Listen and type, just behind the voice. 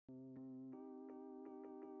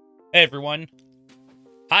Hey everyone.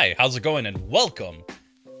 Hi, how's it going? And welcome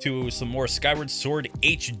to some more Skyward Sword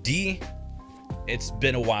HD. It's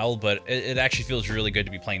been a while, but it actually feels really good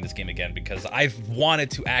to be playing this game again because I've wanted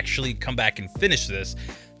to actually come back and finish this.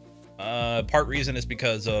 Part reason is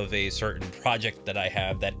because of a certain project that I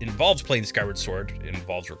have that involves playing Skyward Sword,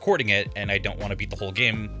 involves recording it, and I don't want to beat the whole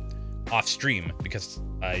game off stream because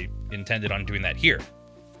I intended on doing that here.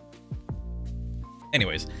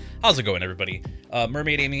 Anyways, how's it going, everybody?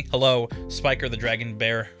 Mermaid Amy, hello. Spiker the Dragon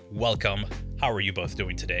Bear, welcome. How are you both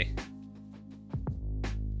doing today?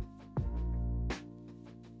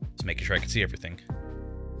 Just making sure I can see everything.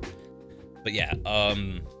 But yeah,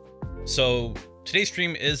 so today's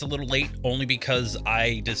stream is a little late only because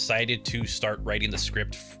I decided to start writing the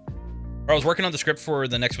script. I was working on the script for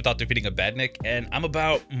the next Without Defeating a Badnik, and I'm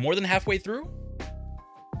about more than halfway through.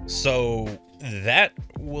 So that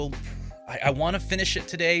will... I want to finish it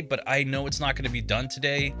today, but I know it's not going to be done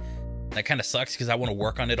today. That kind of sucks because I want to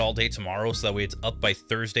work on it all day tomorrow, so that way it's up by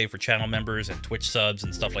Thursday for channel members and Twitch subs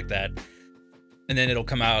and stuff like that. And then it'll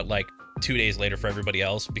come out like 2 days later for everybody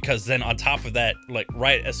else, because then on top of that, like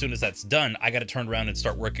right as soon as that's done, I got to turn around and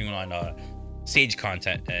start working on Sage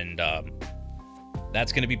content, and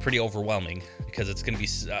that's going to be pretty overwhelming because it's going to be...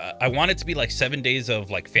 I want it to be like 7 days of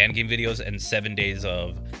like fan game videos and 7 days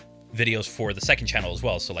of videos for the second channel as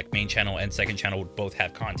well, so like main channel and second channel would both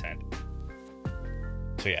have content.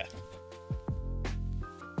 So yeah,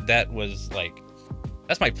 that was like,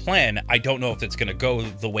 that's my plan. I don't know if it's gonna go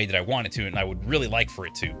the way that I want it to, and I would really like for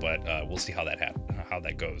it to, but we'll see how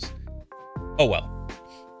that goes. Oh well.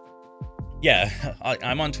 Yeah,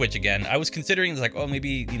 I'm on Twitch again. I was considering like, oh,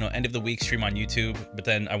 maybe, you know, end of the week stream on YouTube, but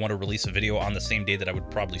then I want to release a video on the same day that I would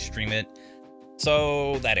probably stream it,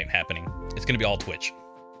 so that ain't happening. It's gonna be all Twitch.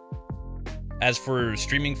 As for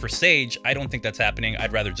streaming for Sage, I don't think that's happening.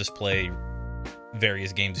 I'd rather just play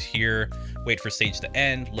various games here, wait for Sage to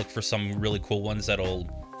end, look for some really cool ones that'll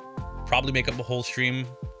probably make up a whole stream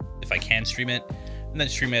if I can stream it, and then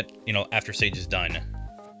stream it, you know, after Sage is done.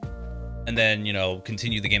 And then, you know,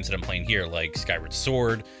 continue the games that I'm playing here, like Skyward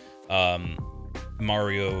Sword,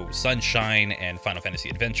 Mario Sunshine, and Final Fantasy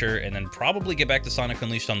Adventure, and then probably get back to Sonic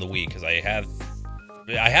Unleashed on the Wii, because I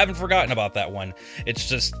haven't forgotten about that one. It's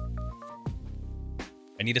just...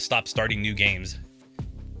 I need to stop starting new games.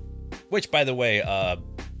 Which, by the way,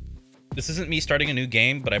 this isn't me starting a new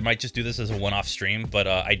game, but I might just do this as a one-off stream. But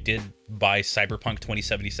I did buy Cyberpunk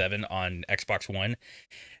 2077 on Xbox One,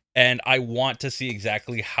 and I want to see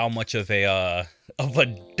exactly how much of a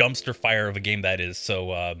dumpster fire of a game that is. So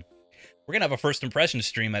we're gonna have a first impression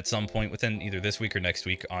stream at some point within either this week or next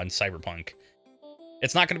week on Cyberpunk.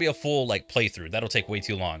 It's not gonna be a full like playthrough. That'll take way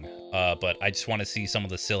too long. But I just want to see some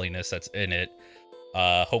of the silliness that's in it.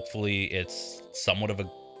 Hopefully it's somewhat of a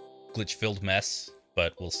glitch-filled mess,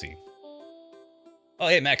 but we'll see. Oh,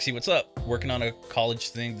 hey, Maxie, what's up? Working on a college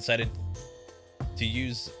thing, decided to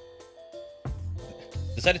use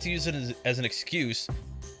it as an excuse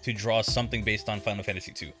to draw something based on Final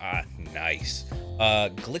Fantasy II. Ah, nice.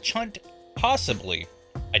 Glitch hunt? Possibly.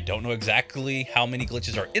 I don't know exactly how many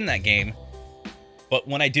glitches are in that game, but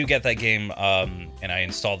when I do get that game, and I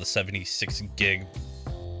install the 76 gig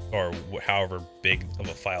or however big of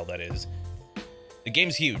a file that is, the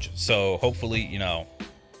game's huge, so hopefully, you know,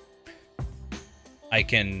 I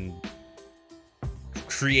can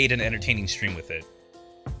create an entertaining stream with it.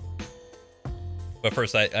 But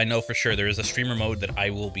first, I know for sure there is a streamer mode that I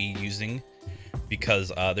will be using,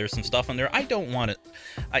 because there's some stuff on there I don't want it.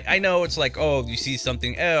 I know it's like, oh, you see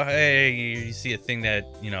something, oh, hey, you see a thing that,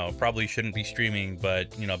 you know, probably shouldn't be streaming,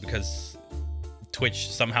 but, you know, because Twitch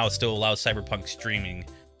somehow still allows Cyberpunk streaming,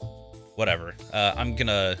 whatever. I'm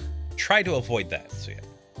gonna try to avoid that. So yeah,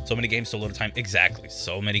 so many games to load of time. Exactly,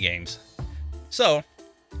 so many games. So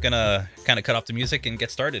gonna kind of cut off the music and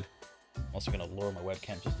get started. I'm also gonna lower my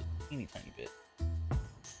webcam just a teeny tiny bit.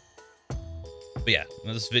 But yeah,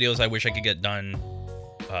 there's videos I wish I could get done,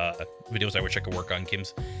 videos I wish I could work on,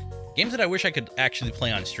 games that I wish I could actually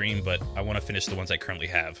play on stream, but I want to finish the ones I currently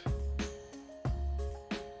have.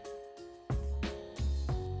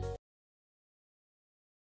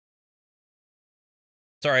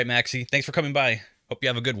 It's all right, Maxie. Thanks for coming by. Hope you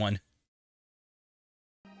have a good one.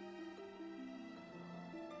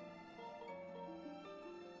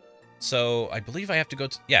 So, I believe I have to go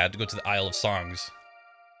to... Yeah, I have to go to the Isle of Songs.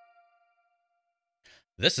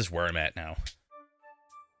 This is where I'm at now.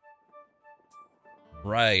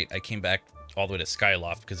 Right, I came back all the way to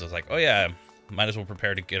Skyloft because I was like, oh yeah, might as well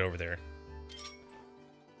prepare to get over there.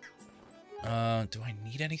 Do I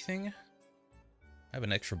need anything? I have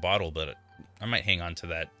an extra bottle, but I might hang on to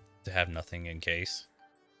that to have nothing in case.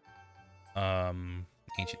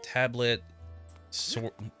 Ancient tablet.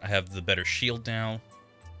 Sword. I have the better shield now.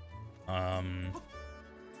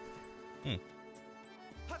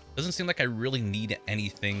 Doesn't seem like I really need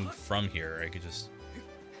anything from here. I could just...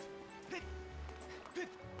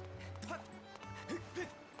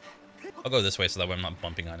 I'll go this way so that way I'm not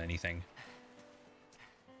bumping on anything.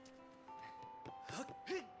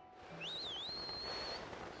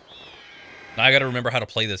 Now I gotta remember how to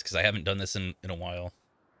play this because I haven't done this in a while.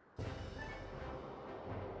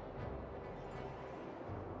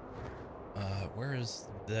 Where is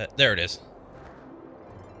that? There it is.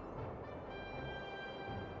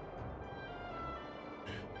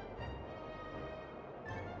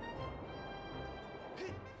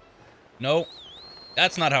 No,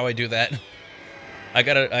 that's not how I do that. I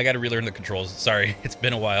gotta relearn the controls. Sorry, it's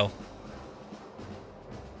been a while.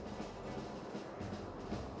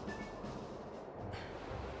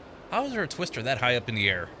 How is there a twister that high up in the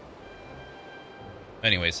air?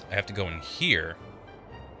 Anyways, I have to go in here.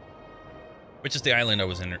 Which is the island I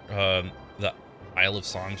was in, the Isle of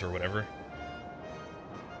Songs or whatever.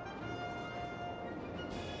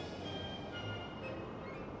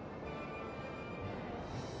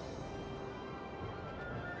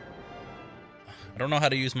 I don't know how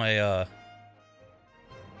to use my, I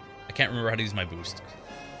can't remember how to use my boost.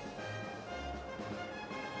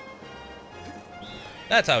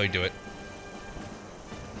 That's how we do it.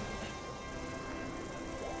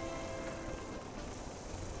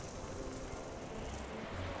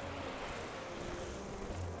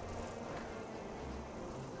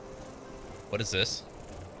 What is this?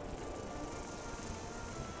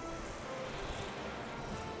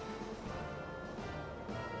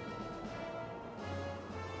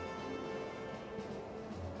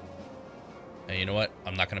 Hey, you know what?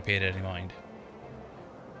 I'm not gonna pay it any mind.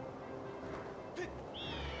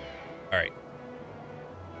 Alright.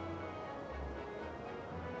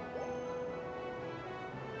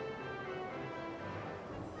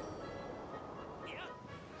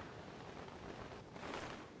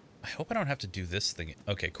 I hope I don't have to do this thing.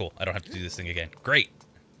 Okay, cool. I don't have to do this thing again. Great.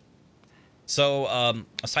 So,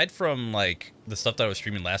 aside from, like, the stuff that I was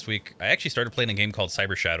streaming last week, I actually started playing a game called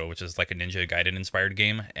Cyber Shadow, which is, like, a Ninja Gaiden-inspired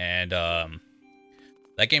game, and,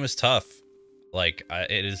 that game is tough. Like,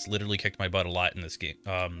 it has literally kicked my butt a lot in this game,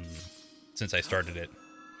 since I started it.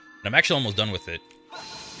 And I'm actually almost done with it.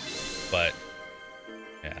 But,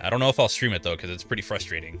 yeah, I don't know if I'll stream it, though, because it's pretty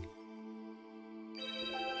frustrating.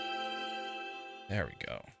 There we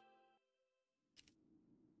go.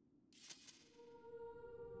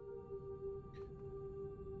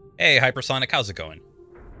 Hey, Hypersonic, how's it going?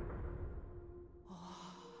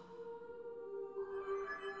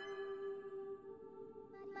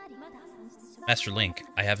 Master Link,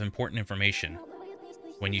 I have important information.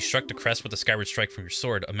 When you struck the crest with the Skyward strike from your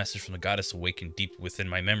sword, a message from the goddess awakened deep within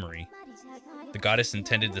my memory. The goddess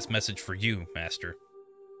intended this message for you, Master.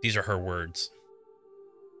 These are her words.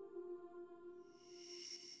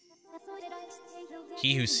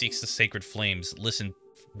 He who seeks the sacred flames, listen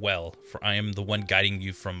well, for I am the one guiding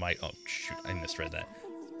you from my... Oh, shoot, I misread that.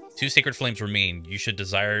 2 sacred flames remain. You should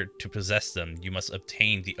desire to possess them. You must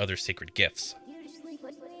obtain the other sacred gifts.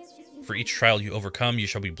 For each trial you overcome, you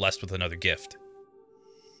shall be blessed with another gift.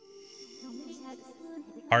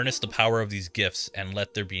 Harness the power of these gifts, and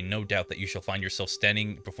let there be no doubt that you shall find yourself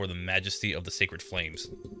standing before the majesty of the sacred flames.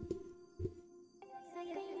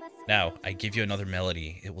 Now, I give you another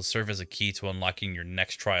melody. It will serve as a key to unlocking your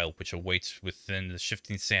next trial, which awaits within the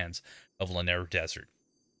shifting sands of Lanero Desert.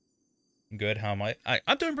 Good, how am I?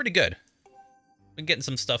 I'm doing pretty good. Been getting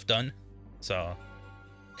some stuff done, so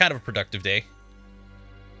kind of a productive day.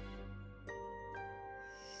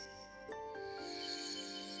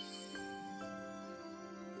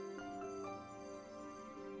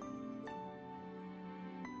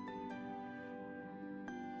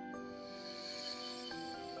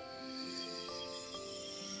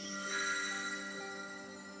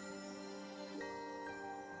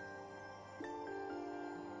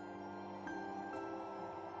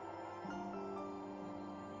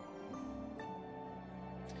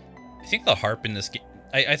 I think the harp in this game...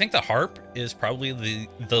 I think the harp is probably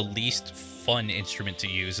the least fun instrument to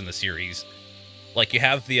use in the series. Like, you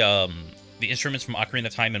have the instruments from Ocarina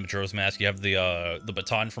of Time and Majora's Mask. You have the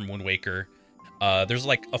baton from Wind Waker. There's,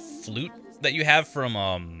 like, a flute that you have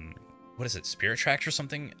from, what is it, Spirit Tracks or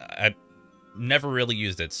something? I never really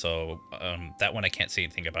used it, so that one I can't say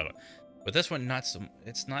anything about it. But this one,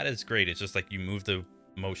 it's not as great. It's just, like, you move the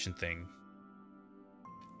motion thing.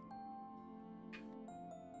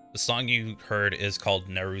 The song you heard is called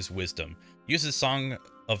Naru's Wisdom. Use the Song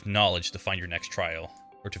of Knowledge to find your next trial.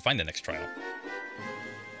 Or to find the next trial.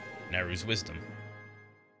 Naru's Wisdom.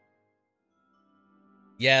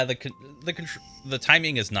 Yeah, the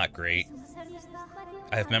timing is not great.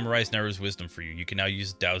 I have memorized Neru's wisdom for you. You can now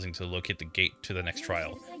use dowsing to locate the gate to the next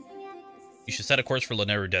trial. You should set a course for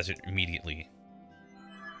Lanayru Desert immediately.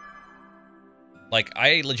 Like,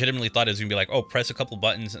 I legitimately thought it was gonna be like, oh, press a couple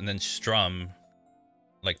buttons and then strum.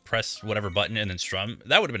 Like, press whatever button and then strum.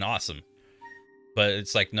 That would have been awesome. But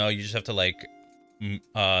it's like, no, you just have to, like,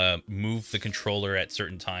 move the controller at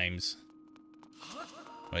certain times.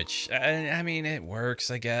 Which, I mean, it works,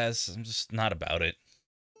 I guess. I'm just not about it.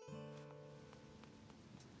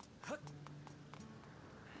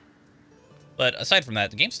 But aside from that,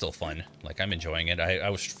 the game's still fun. Like, I'm enjoying it. I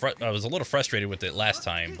was a little frustrated with it last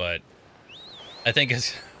time, but I think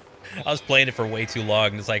it's... I was playing it for way too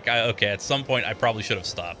long. It's like, okay, at some point, I probably should have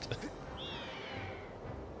stopped.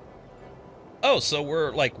 Oh, so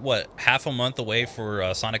we're, like, what, half a month away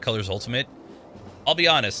for Sonic Colors Ultimate? I'll be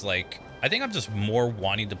honest, like, I think I'm just more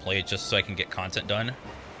wanting to play it just so I can get content done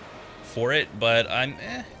for it, but I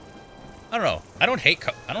don't know. I don't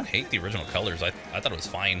hate the original colors. I thought it was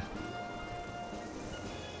fine.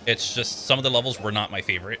 It's just some of the levels were not my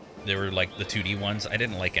favorite. They were like the 2D ones. I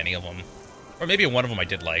didn't like any of them. Or maybe one of them I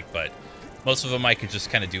did like, but most of them I could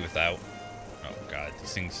just kind of do without. Oh god,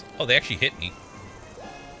 these things... Oh, they actually hit me.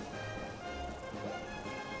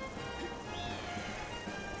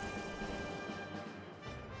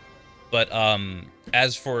 But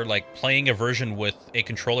as for like playing a version with a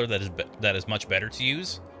controller that is much better to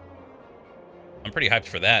use, I'm pretty hyped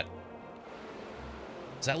for that.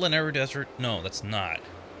 Is that Lanayru Desert? No, that's not.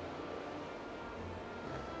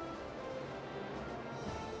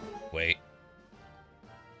 Wait.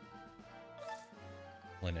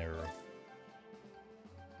 Lanayru.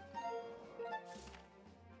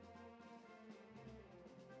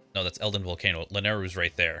 No, that's Elden Volcano. Lanayru's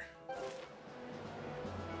right there.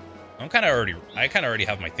 I kind of already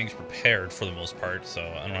have my things prepared for the most part, so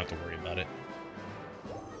I don't have to worry about it.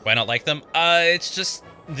 Why not like them? It's just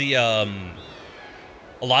the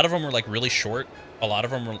a lot of them were like really short. A lot of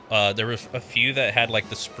them were there was a few that had like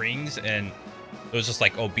the springs, and it was just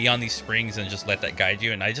like, oh, be on these springs and just let that guide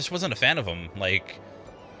you. And I just wasn't a fan of them. Like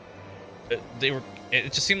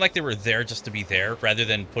it just seemed like they were there just to be there, rather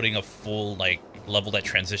than putting a full like level that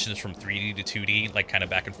transitions from 3D to 2D, like kind of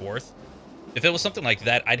back and forth. If it was something like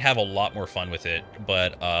that, I'd have a lot more fun with it,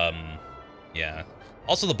 but, yeah.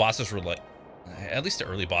 Also, the bosses were, like, at least the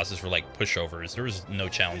early bosses were, like, pushovers. There was no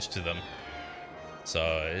challenge to them. So,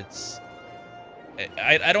 it's...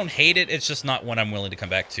 I don't hate it, it's just not one I'm willing to come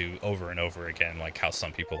back to over and over again, like how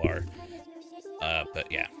some people are.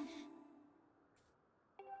 But, yeah.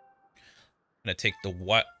 I'm gonna take the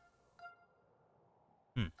what...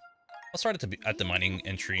 I'll start at the mining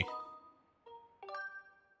entry.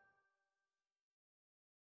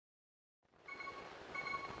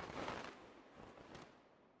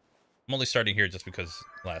 I'm only starting here just because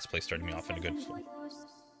last place started me off in a good flow.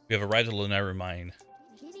 We have arrived at Lanayru Mine.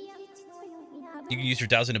 You can use your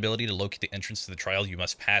dowsing ability to locate the entrance to the trial you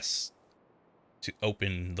must pass to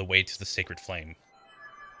open the way to the sacred flame.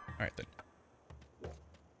 Alright then.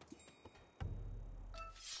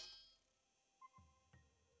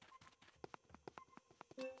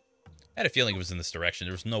 I had a feeling it was in this direction.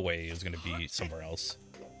 There was no way it was going to be somewhere else.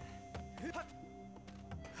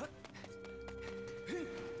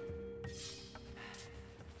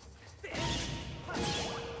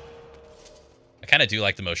 I kind of do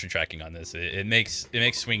like the motion tracking on this. It makes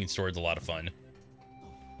swinging swords a lot of fun.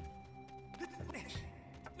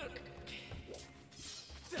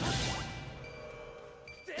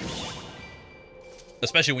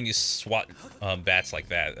 Especially when you swat bats like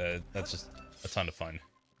that. That's just a ton of fun.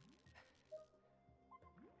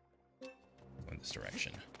 Go in this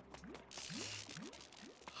direction.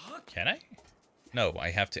 Can I? No,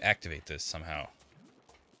 I have to activate this somehow.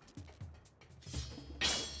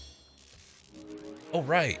 Oh,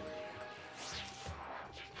 right.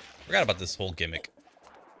 Forgot about this whole gimmick.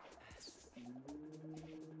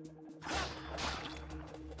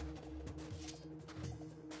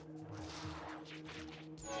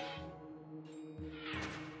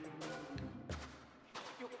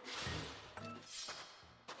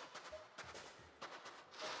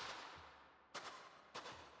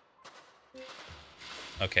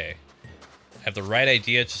 Okay. I have the right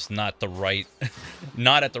idea, just not the right...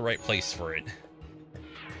 not at the right place for it.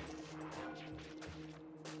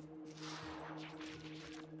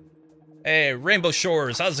 Hey, Rainbow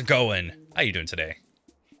Shores, how's it going? How you doing today?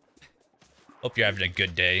 Hope you're having a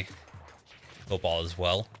good day. Hope all is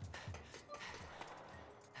well.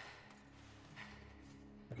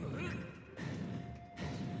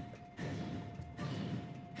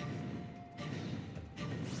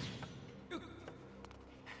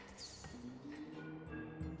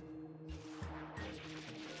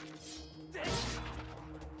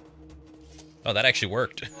 Oh, that actually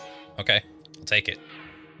worked. Okay, I'll take it.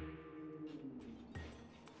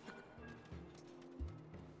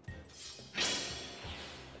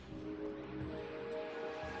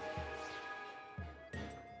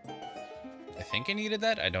 I think I needed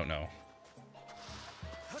that? I don't know.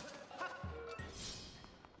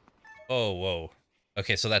 Oh, whoa.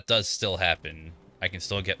 Okay, so that does still happen. I can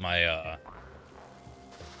still get my,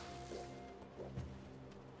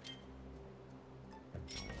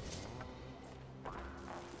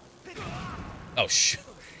 Oh,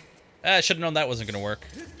 I should have known that wasn't going to work.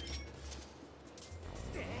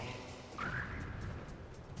 I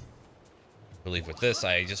believe with this,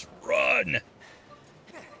 I just run!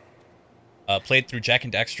 Played through Jak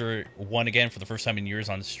and Daxter 1 again for the first time in years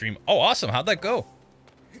on the stream. Oh, awesome! How'd that go?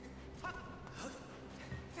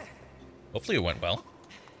 Hopefully it went well.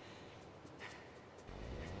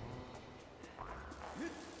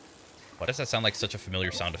 Why does that sound like such a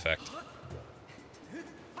familiar sound effect?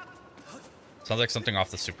 Sounds like something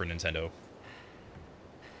off the Super Nintendo.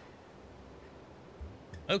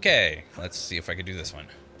 Okay, let's see if I can do this one.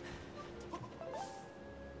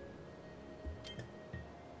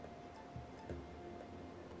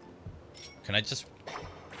 Can I just...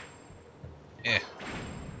 Eh.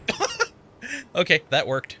 Okay, that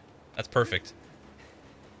worked. That's perfect.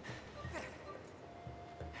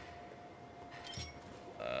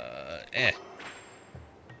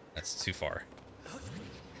 That's too far.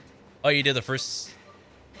 Oh, you did the first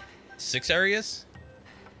 6 areas?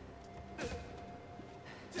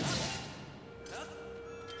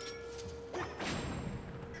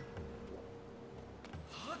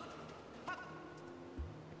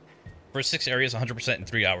 First 6 areas, 100% in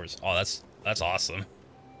 3 hours. Oh, that's awesome.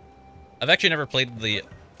 I've actually never played the...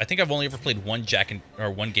 I think I've only ever played one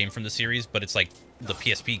one game from the series, but it's like the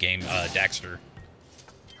PSP game, Daxter.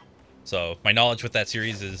 So my knowledge with that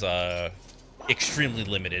series is extremely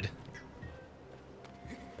limited.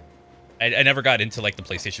 I never got into like the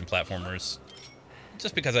PlayStation platformers,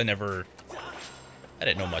 just because I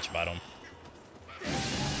didn't know much about them.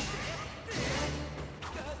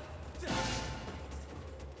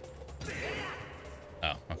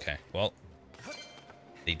 Oh, okay. Well,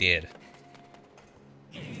 they did.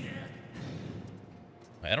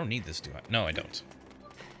 I don't need this, do I? No, I don't.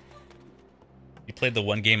 You played the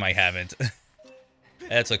one game I haven't.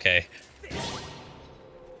 That's okay.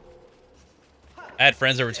 I had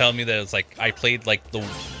friends that were telling me that it's like I played like the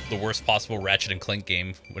worst possible Ratchet and Clank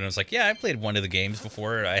game when I was like, yeah, I played one of the games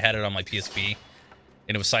before. I had it on my PSP,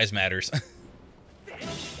 and it was Size Matters.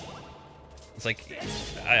 It's like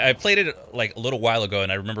I played it like a little while ago,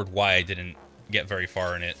 and I remembered why I didn't get very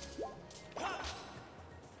far in it.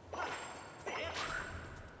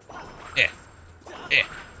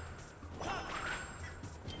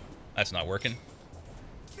 That's not working.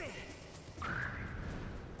 There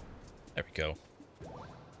we go.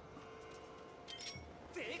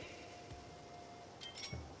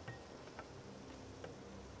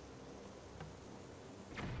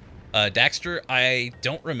 Daxter, I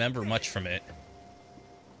don't remember much from it.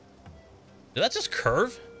 Did that just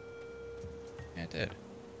curve? Yeah, it did.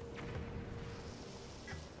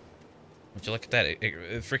 Would you look at that?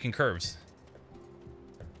 It freaking curves.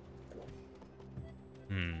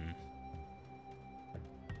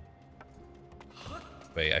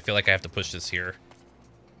 Wait, I feel like I have to push this here.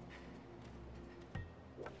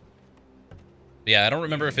 Yeah, I don't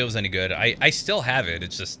remember if it was any good. I still have it.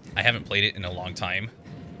 It's just I haven't played it in a long time.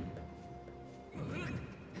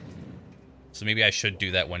 So maybe I should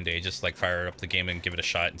do that one day. Just like fire up the game and give it a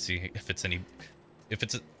shot and see if it's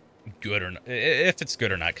good or not. If it's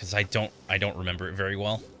good or not, because I don't remember it very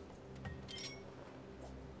well.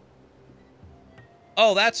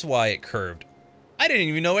 Oh, that's why it curved. I didn't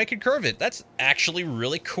even know I could curve it. That's actually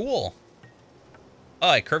really cool. Oh,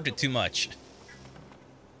 I curved it too much.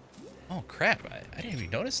 Oh, crap. I didn't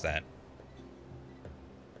even notice that.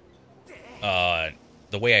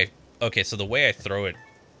 The way I... Okay, so the way I throw it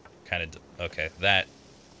kind of... Okay, that...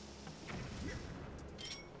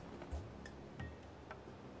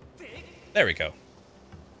 There we go.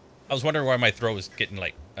 I was wondering why my throw was getting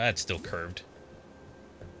like... it's still curved.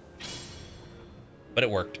 But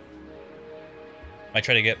it worked. Might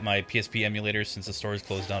try to get my PSP emulator since the store is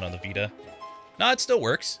closed down on the Vita. No, it still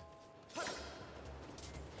works.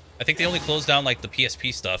 I think they only closed down, like, the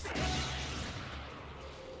PSP stuff.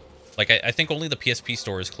 Like, I think only the PSP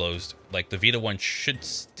store is closed. Like, the Vita one should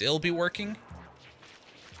still be working.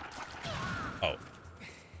 Oh.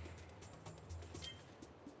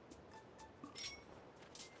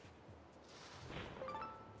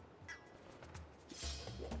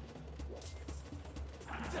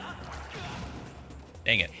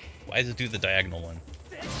 Dang it. Why does it do the diagonal one?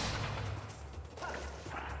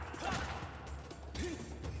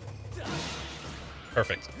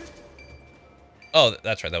 Perfect. Oh,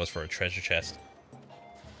 that's right. That was for a treasure chest.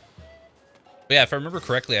 But yeah, if I remember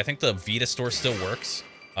correctly, I think the Vita store still works.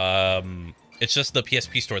 It's just the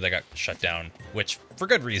PSP store that got shut down, which for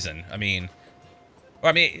good reason. I mean,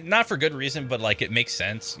 not for good reason, but like it makes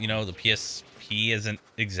sense. You know, the PSP isn't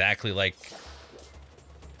exactly like,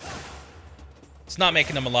 it's not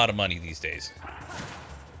making them a lot of money these days.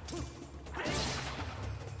 There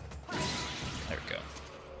we go.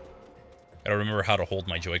 Gotta remember how to hold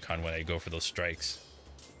my Joy-Con when I go for those strikes.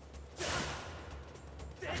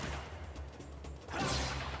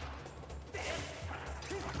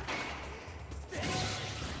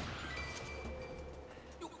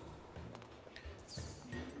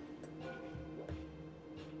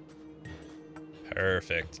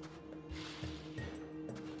 Perfect.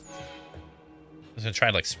 I'm just gonna try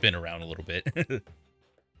and like spin around a little bit. So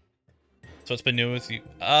what's been new with you?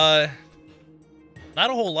 Not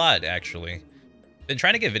a whole lot actually. Been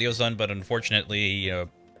trying to get videos done, but unfortunately, you know,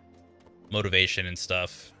 motivation and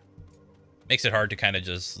stuff makes it hard to kind of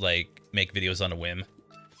just like make videos on a whim.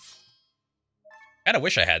 Kind of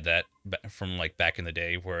wish I had that from like back in the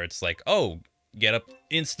day, where it's like, oh, get up,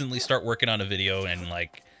 instantly start working on a video, and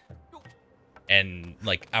like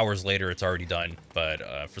hours later it's already done.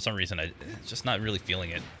 But for some reason I just not really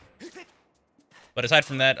feeling it. But aside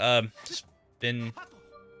from that, just been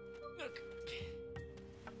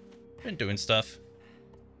doing stuff.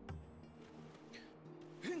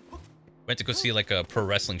 Went to go see like a pro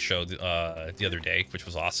wrestling show the other day, which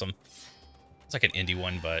was awesome. It's like an indie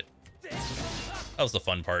one, but that was the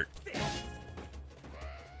fun part.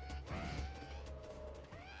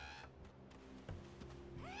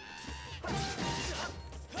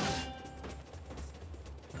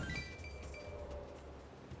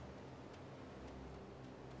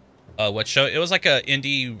 What show? It was like a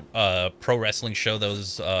indie pro wrestling show that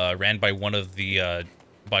was ran by one of the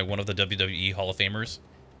WWE Hall of Famers,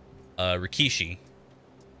 Rikishi.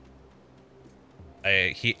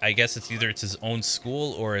 I guess it's either it's his own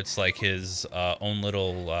school or it's like his own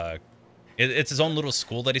little it's his own little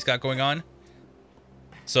school that he's got going on.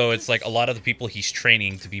 So it's like a lot of the people he's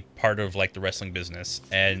training to be part of like the wrestling business,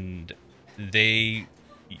 and they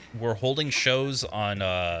were holding shows on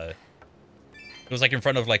it was like in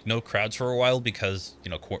front of like no crowds for a while because,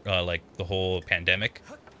 you know, like the whole pandemic.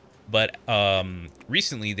 But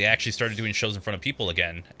recently they actually started doing shows in front of people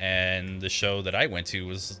again, and the show that I went to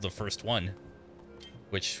was the first one,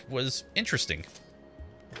 which was interesting.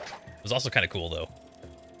 It was also kind of cool though.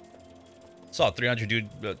 Saw a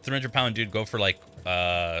 300-pound dude go for like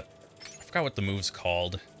I forgot what the move's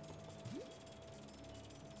called.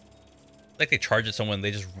 Like they charge at someone,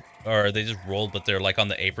 they just roll, but they're like on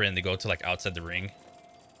the apron and they go to like outside the ring.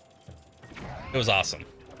 It was awesome.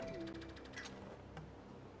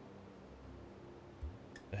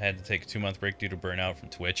 I had to take a 2-month break due to burnout from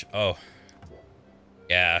Twitch. Oh,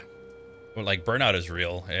 yeah. Well, like burnout is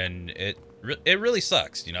real, and it really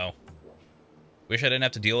sucks, you know. Wish I didn't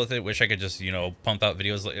have to deal with it. Wish I could just, you know, pump out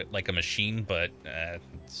videos like a machine, but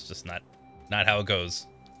it's just not how it goes.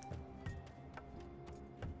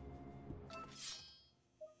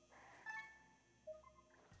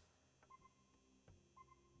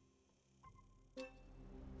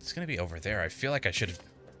 It's gonna be over there. I feel like I should have...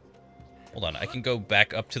 Hold on, I can go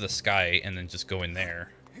back up to the sky and then just go in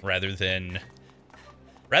there, rather than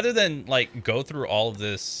like go through all of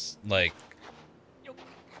this, like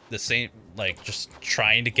the same, like just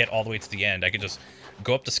trying to get all the way to the end. I could just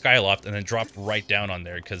go up to Skyloft and then drop right down on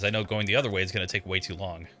there, because I know going the other way is gonna take way too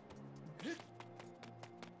long.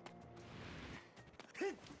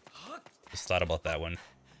 Just thought about that one.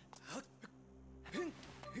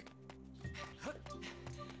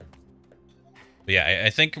 But yeah, I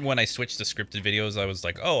think when I switched to scripted videos, I was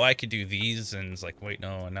like, oh, I could do these, and it's like, wait,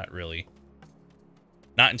 no, not really.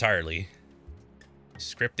 Not entirely.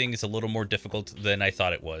 Scripting is a little more difficult than I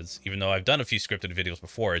thought it was, even though I've done a few scripted videos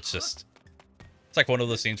before. It's just, it's like one of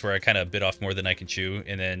those things where I kind of bit off more than I can chew,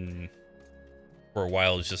 and then for a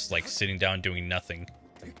while it's just like sitting down doing nothing.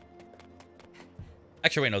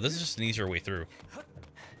 Actually, wait, no, this is just an easier way through.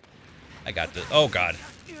 I got this. Oh, God.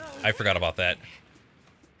 I forgot about that.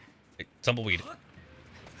 Tumbleweed.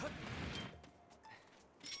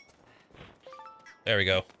 There we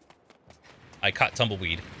go. I caught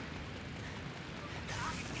Tumbleweed.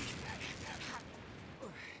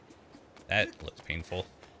 That looks painful.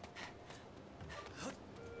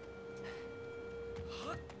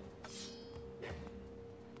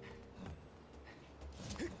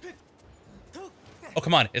 Oh,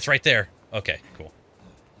 come on. It's right there. Okay, cool.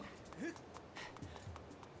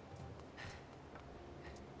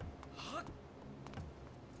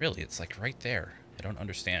 Really, it's like right there. I don't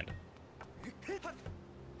understand.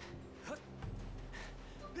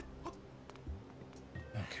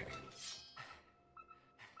 Okay.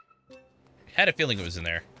 Had a feeling it was in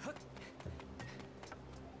there.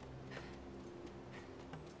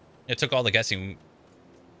 It took all the guesswork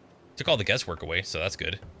away, so that's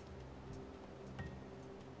good.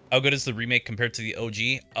 How good is the remake compared to the OG?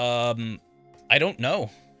 I don't know.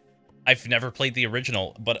 I've never played the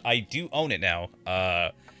original, but I do own it now.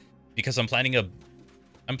 Because I'm planning a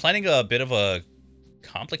bit of a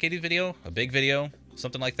complicated video, a big video,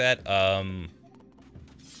 something like that.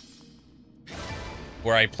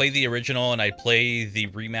 Where I play the original and I play the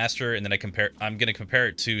remaster, and then I'm gonna compare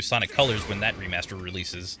it to Sonic Colors when that remaster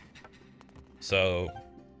releases. So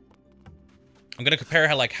I'm gonna compare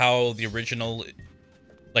how the original,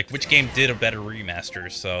 which game did a better remaster.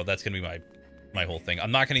 So that's gonna be my whole thing.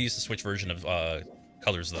 I'm not gonna use the Switch version of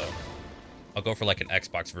Colors though. I'll go for an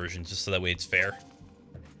Xbox version just so that way it's fair.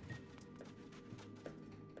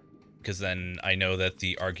 Because then I know that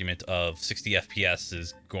the argument of 60 FPS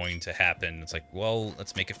is going to happen. It's like, well,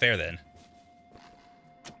 let's make it fair then.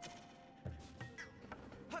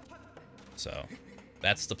 So,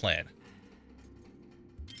 that's the plan.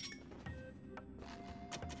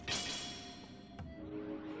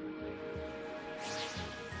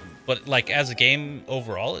 But as a game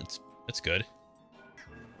overall, it's good.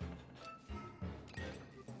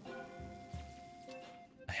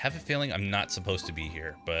 I have a feeling I'm not supposed to be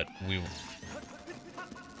here, but we...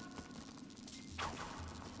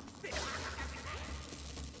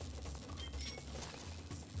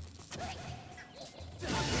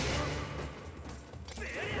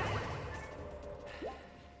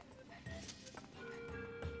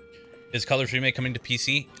 Is Colors Remake coming to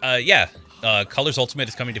PC? Yeah. Colors Ultimate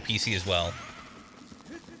is coming to PC as well.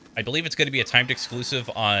 I believe it's going to be a timed exclusive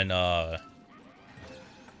on,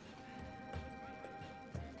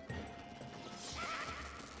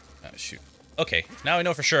 Oh, shoot. Okay, now I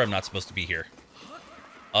know for sure I'm not supposed to be here.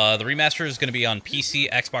 The remaster is going to be on PC,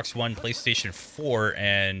 Xbox One, PlayStation 4,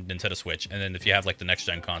 and Nintendo Switch. And then if you have, the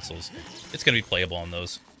next-gen consoles, it's going to be playable on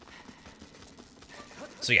those.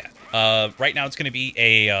 So yeah, right now it's going to be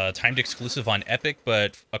a timed exclusive on Epic,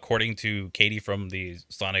 but according to Katie from the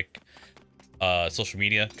Sonic social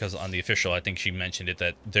media, because on the official, I think she mentioned it,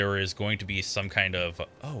 that there is going to be some kind of...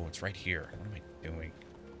 Oh, it's right here. What am I doing?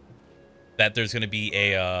 That there's going to be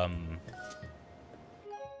a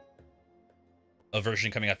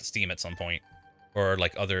version coming out to Steam at some point, or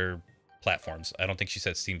other platforms. I don't think she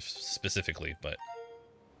said Steam specifically, but...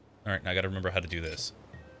 Alright, now I got to remember how to do this.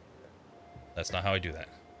 That's not how I do that.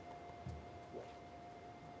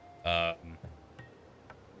 How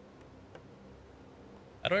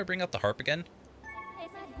do I bring up the harp again?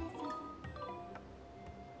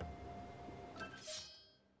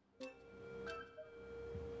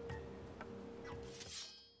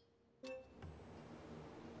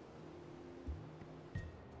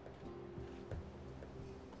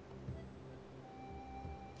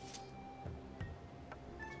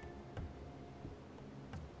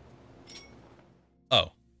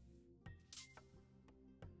 Oh.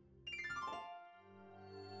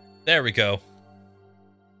 There we go.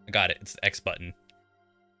 I got it. It's the X button.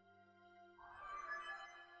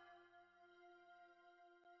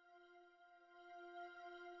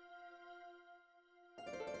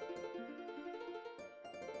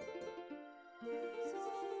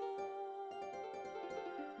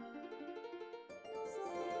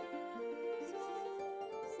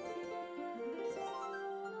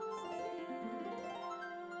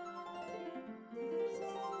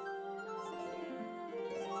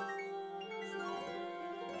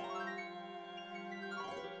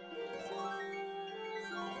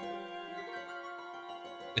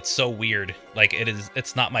 It's so weird.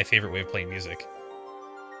 It's not my favorite way of playing music.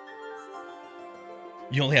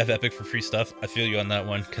 You only have Epic for free stuff? I feel you on that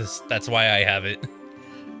one, because that's why I have it.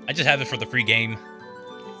 I just have it for the free game.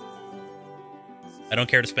 I don't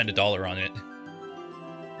care to spend $1 on it.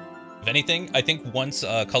 If anything, I think once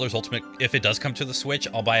Colors Ultimate, if it does come to the Switch,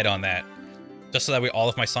 I'll buy it on that. Just so that way all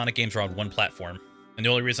of my Sonic games are on one platform. And the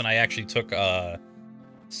only reason I actually took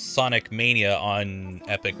Sonic Mania on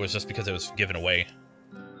Epic was just because it was given away.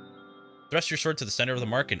 Thrust your sword to the center of the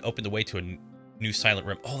mark and open the way to a new Silent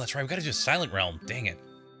Realm. Oh, that's right. We gotta do a Silent Realm. Dang it.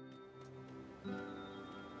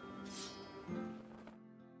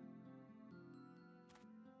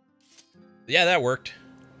 Yeah, that worked.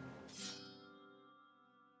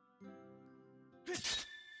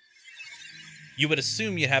 You would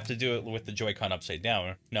assume you have to do it with the Joy-Con upside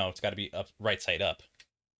down. No, it's got to be up, right side up.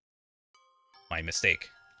 My mistake.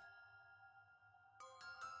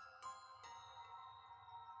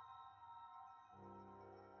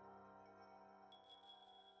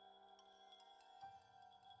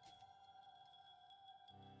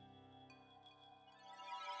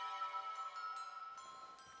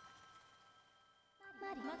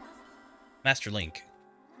 Master Link,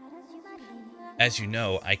 as you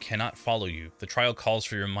know, I cannot follow you. The trial calls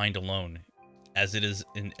for your mind alone, as it is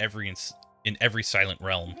in every silent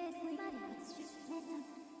realm.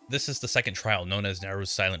 This is the second trial, known as Naru's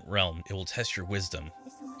Silent Realm. It will test your wisdom.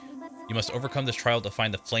 You must overcome this trial to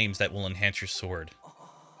find the flames that will enhance your sword.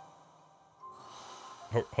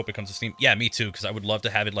 Hope it comes to Steam. Yeah, me too, because I would love to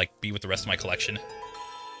have it like be with the rest of my collection.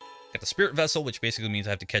 Got the spirit vessel, which basically means I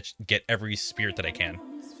have to get every spirit that I can.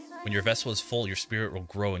 When your vessel is full, your spirit will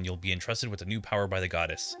grow and you'll be entrusted with a new power by the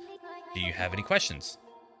goddess. Do you have any questions?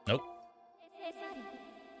 Nope.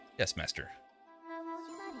 Yes, Master.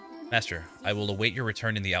 Master, I will await your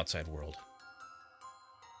return in the outside world.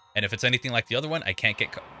 And if it's anything like the other one, I can't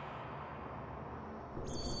get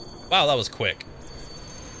Wow, that was quick.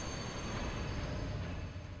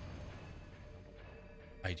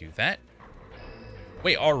 I do that.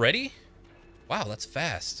 Wait, already? Wow, that's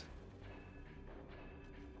fast.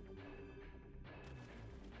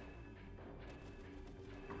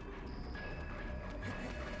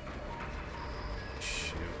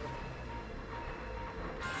 Shoot.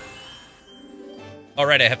 All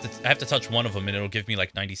right, I have to touch one of them, and it'll give me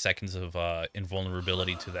like 90 seconds of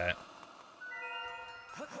invulnerability to that.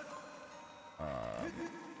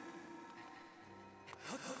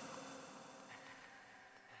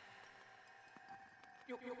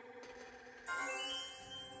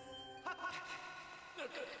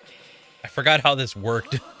 I forgot how this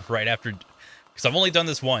worked right after, because I've only done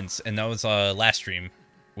this once, and that was last stream,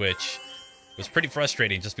 which was pretty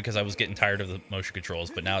frustrating just because I was getting tired of the motion controls,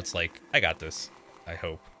 but now it's like, I got this, I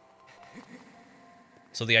hope.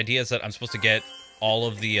 So the idea is that I'm supposed to get all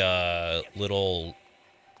of the little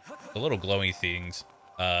glowy things,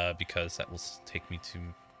 because that will take me to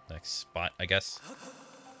the next spot, I guess.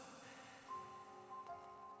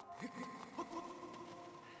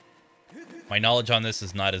 My knowledge on this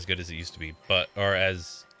is not as good as it used to be, or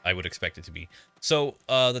as I would expect it to be. So,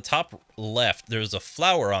 the top left, there's a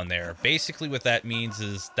flower on there. Basically what that means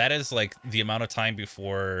is that is like the amount of time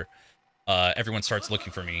before everyone starts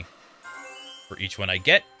looking for me. For each one I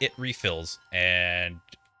get, it refills, and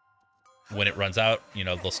when it runs out, you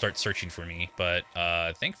know, they'll start searching for me. But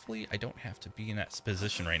thankfully, I don't have to be in that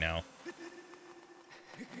position right now.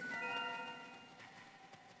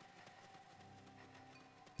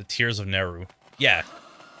 The Tears of Naru. Yeah.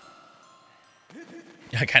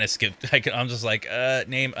 I kind of skipped. I'm just like,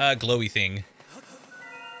 name, glowy thing.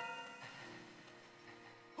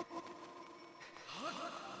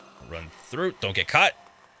 Run through. Don't get caught.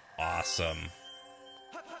 Awesome.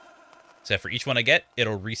 So for each one I get,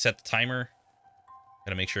 it'll reset the timer.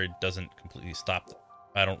 Gotta make sure it doesn't completely stop.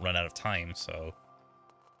 I don't run out of time, so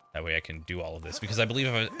that way I can do all of this. Because I believe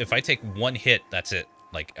if I take one hit, that's it.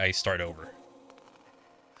 Like, I start over.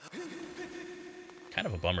 Kind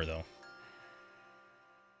of a bummer, though.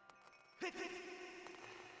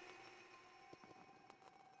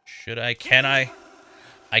 Should I? Can I?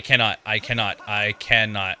 I cannot. I cannot. I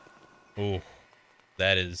cannot. Ooh.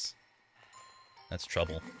 That's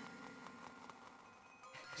trouble.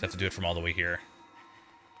 Just have to do it from all the way here.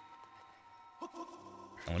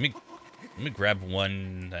 Now, let me grab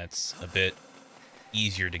one that's a bit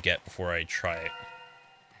easier to get before I try it.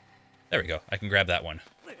 There we go. I can grab that one.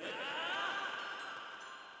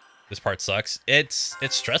 This part sucks. It's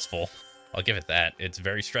stressful. I'll give it that. It's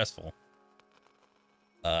very stressful.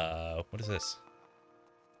 What is this?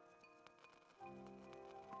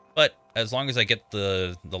 But as long as I get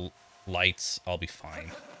the lights, I'll be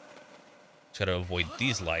fine. Just gotta avoid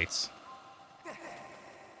these lights.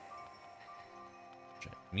 Which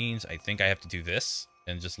means I think I have to do this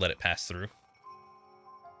and just let it pass through.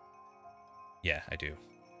 Yeah, I do.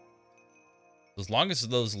 As long as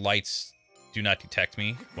those lights do not detect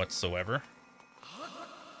me whatsoever.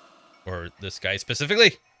 Or this guy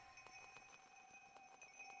specifically.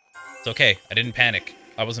 It's okay. I didn't panic.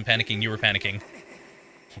 I wasn't panicking. You were panicking.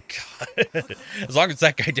 Oh, God. As long as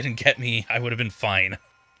that guy didn't get me, I would have been fine.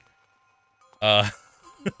 But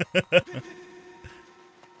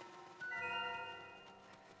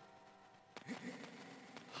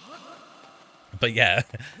yeah.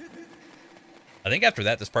 I think after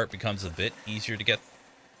that, this part becomes a bit easier to get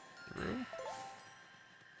through.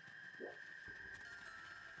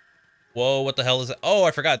 Whoa, what the hell is that? Oh,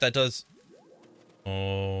 I forgot that does...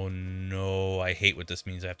 Oh, no. I hate what this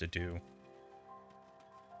means I have to do.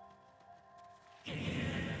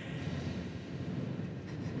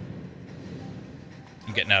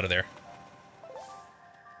 I'm getting out of there.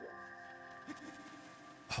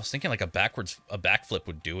 I was thinking like a backflip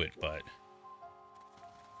would do it, but...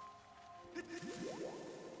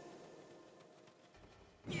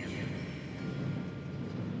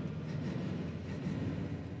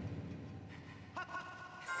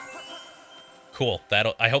 Cool.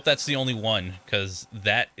 I hope that's the only one, because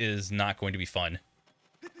that is not going to be fun.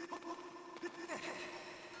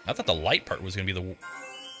 I thought the light part was going to be the...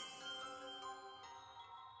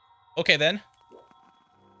 Okay, then.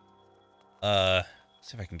 Let's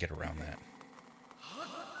see if I can get around that. I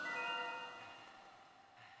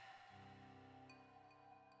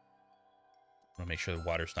want to make sure the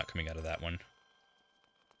water's not coming out of that one.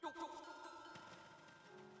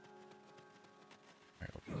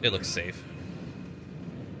 It looks safe.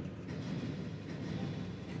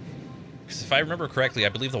 Because if I remember correctly, I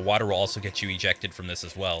believe the water will also get you ejected from this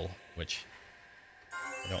as well, which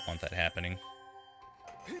I don't want that happening.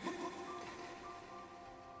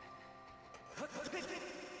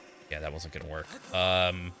 Yeah, that wasn't going to work.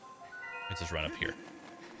 Let's just run up here.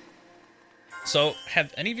 So,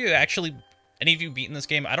 have any of you beaten this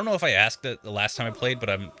game? I don't know if I asked it the last time I played, but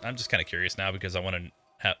I'm just kind of curious now because I want to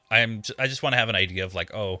have I just want to have an idea of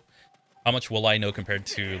like, oh, how much will I know compared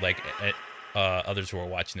to like others who are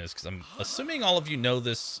watching this, because I'm assuming all of you know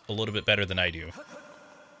this a little bit better than I do.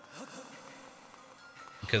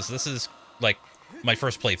 Because this is like my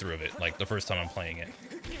first playthrough of it, like the first time I'm playing it.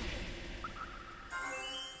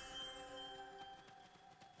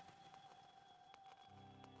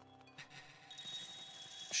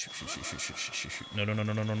 Shoot. No.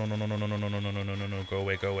 Go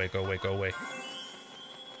away. Go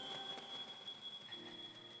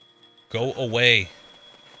away.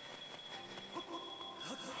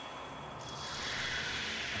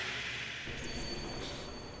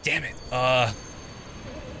 Damn it.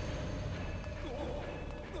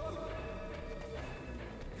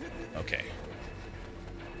 Okay.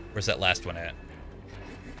 Where's that last one at?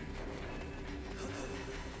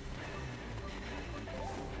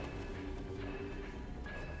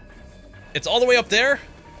 It's all the way up there?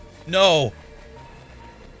 No.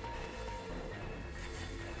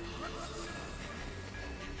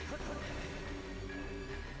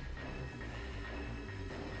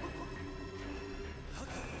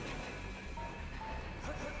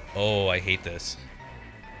 Oh, I hate this.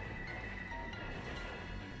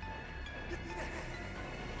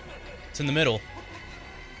 It's in the middle.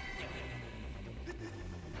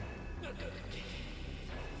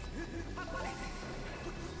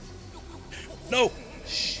 No!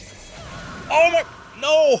 Oh my...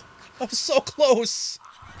 No! I was so close!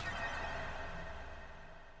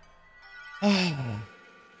 Oh.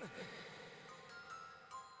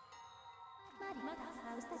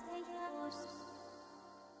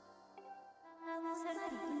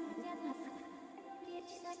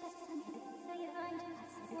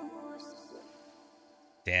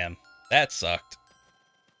 Damn, that sucked.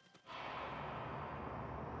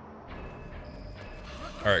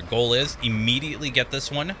 Alright, goal is immediately get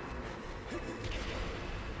this one.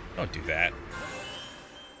 Don't do that.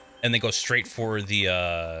 And then go straight for the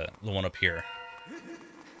one up here.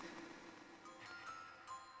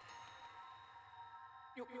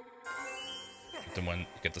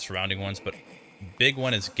 Get the surrounding ones, but big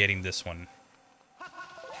one is getting this one.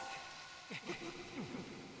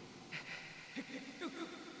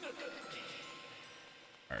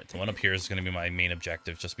 Alright, the one up here is going to be my main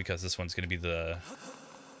objective, just because this one's going to be the...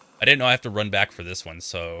 I didn't know I have to run back for this one,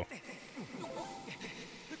 so...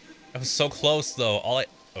 I was so close, though. Oh,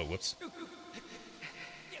 whoops.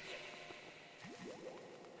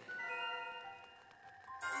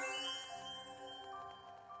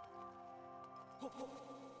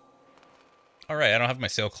 Alright, I don't have my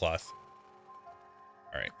sailcloth.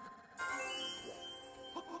 Alright.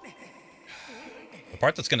 The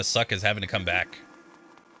part that's going to suck is having to come back.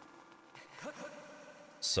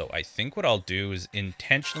 So I think what I'll do is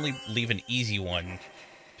intentionally leave an easy one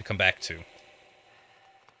to come back to.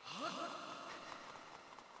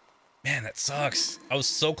 Man, that sucks. I was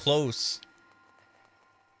so close.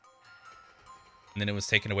 And then it was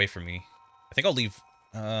taken away from me. I think I'll leave...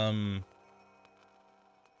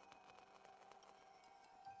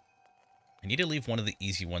 I need to leave one of the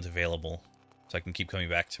easy ones available so I can keep coming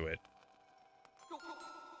back to it.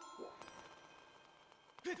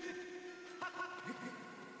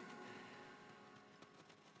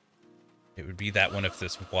 It would be that one if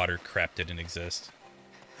this water crap didn't exist.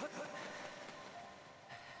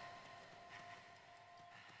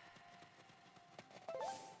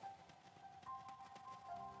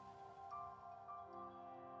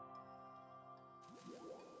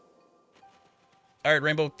 All right,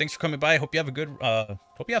 Rainbow, thanks for coming by. Hope you have a good,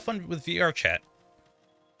 hope you have fun with VR chat.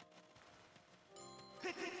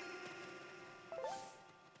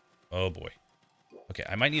 Oh boy. Okay,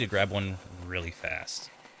 I might need to grab one really fast.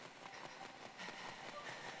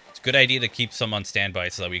 It's a good idea to keep some on standby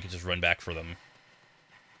so that we can just run back for them.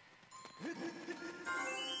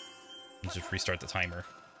 and just restart the timer.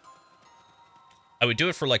 I would do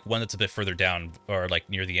it for like one that's a bit further down or like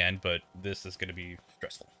near the end, but this is going to be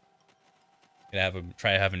stressful. Gonna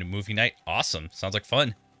try having a movie night. Awesome. Sounds like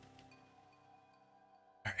fun.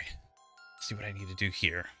 All right. Let's see what I need to do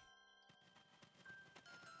here.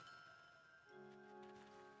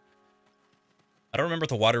 I don't remember if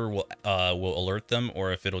the water will alert them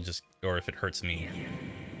or if it'll just if it hurts me.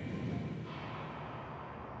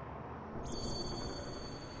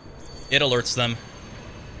 It alerts them.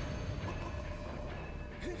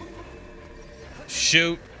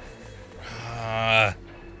 Shoot.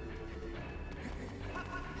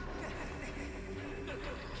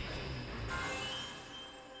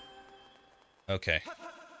 Okay.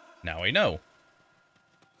 Now I know.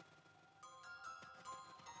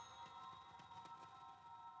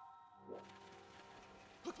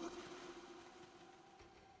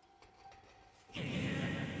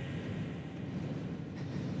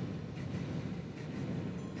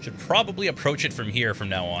 Should probably approach it from here from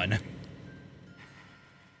now on.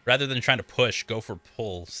 Rather than trying to push, go for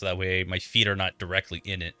pull, so that way my feet are not directly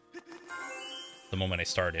in it the moment I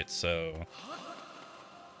start it, so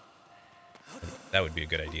that would be a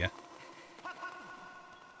good idea.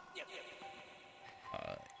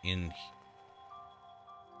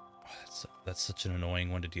 That's such an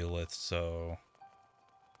annoying one to deal with, so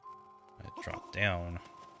I drop down.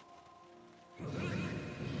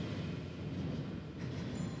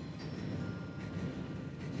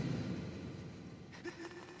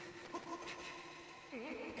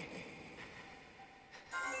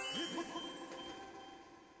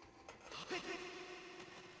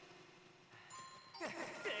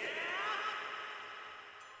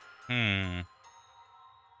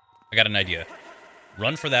 I got an idea.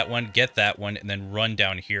 Run for that one, get that one, and then run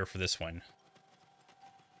down here for this one.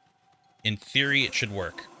 In theory, it should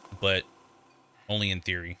work, but only in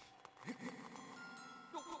theory.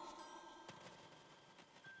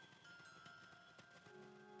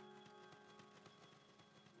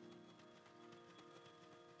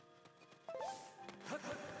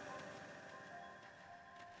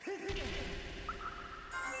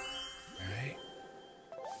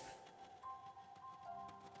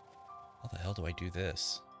 Do I do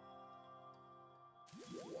this?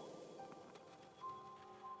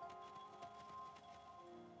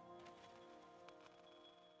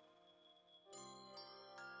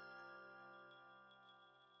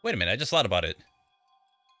 Wait a minute, I just thought about it.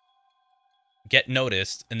 Get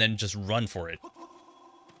noticed and then just run for it.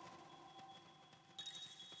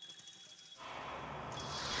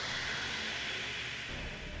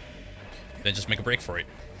 Then just make a break for it.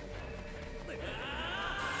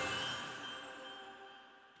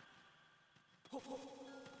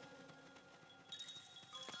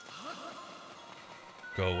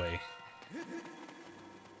 Go away.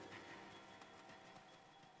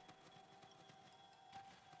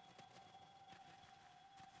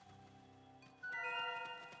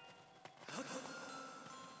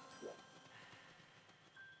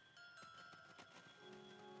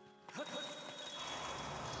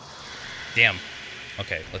 Damn.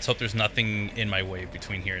 Okay, let's hope there's nothing in my way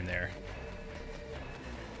between here and there.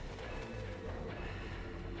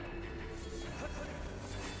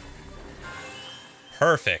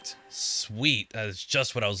 Perfect. Sweet. That is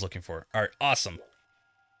just what I was looking for. All right, awesome.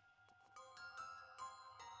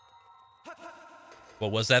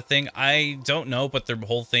 What was that thing? I don't know, but their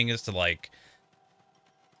whole thing is to, like,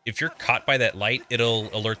 if you're caught by that light, it'll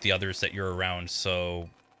alert the others that you're around. So,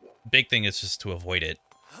 big thing is just to avoid it.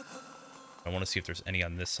 I want to see if there's any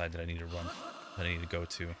on this side that I need to run, that I need to go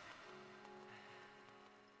to.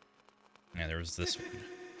 Yeah, there was this one.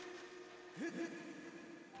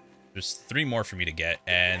 There's 3 more for me to get,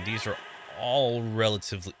 and these are all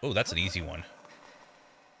relatively... Oh, that's an easy one.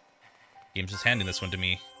 Game's just handing this one to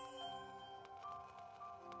me.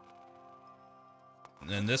 And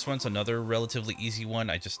then this one's another relatively easy one.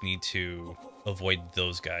 I just need to avoid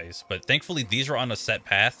those guys. But thankfully, these are on a set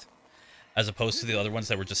path, as opposed to the other ones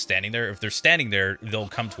that were just standing there. If they're standing there, they'll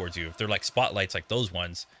come towards you. If they're like spotlights like those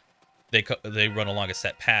ones, they run along a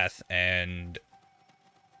set path and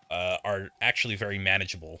are actually very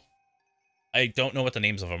manageable. I don't know what the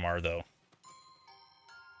names of them are, though.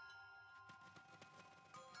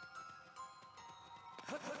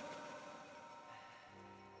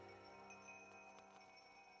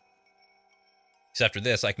 So after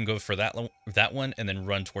this, I can go for that one and then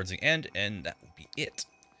run towards the end, and that will be it.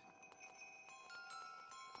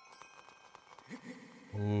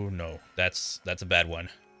 Oh, no. That's a bad one.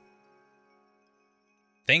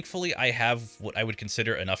 Thankfully, I have what I would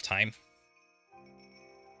consider enough time.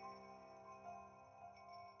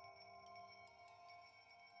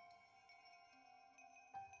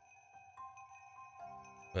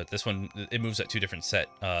 But this one, it moves at 2 different set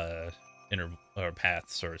or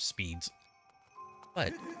paths or speeds.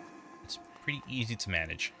 But it's pretty easy to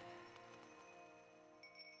manage.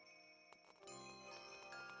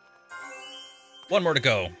 One more to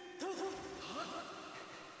go.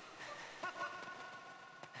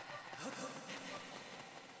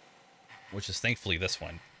 Which is thankfully this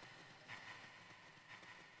one.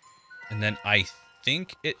 And then I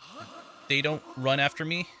think they don't run after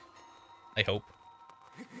me. I hope.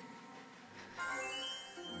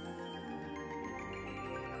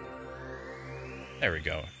 There we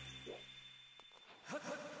go.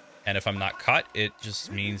 And if I'm not caught, it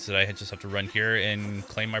just means that I just have to run here and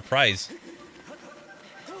claim my prize.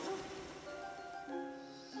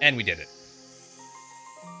 And we did it.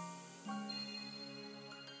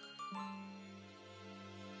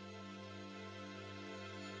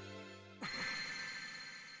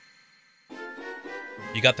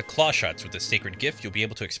 You got the claw shots with the sacred gift. You'll be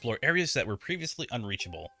able to explore areas that were previously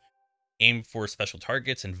unreachable. Aim for special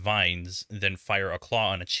targets and vines, then fire a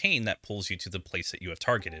claw on a chain that pulls you to the place that you have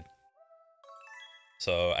targeted.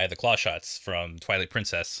 So I had the claw shots from Twilight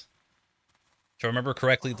Princess. If I remember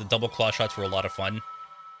correctly, the double claw shots were a lot of fun.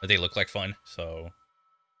 They look like fun, so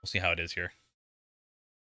we'll see how it is here.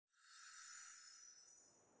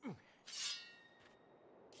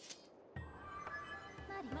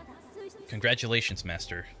 Congratulations,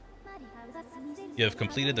 Master. You have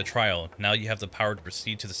completed the trial. Now you have the power to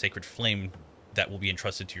proceed to the sacred flame that will be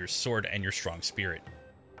entrusted to your sword and your strong spirit.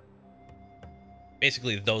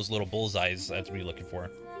 Basically, those little bullseyes, that's what you're looking for.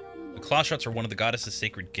 The claw shots are one of the goddess's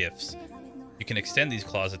sacred gifts. You can extend these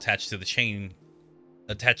claws attached to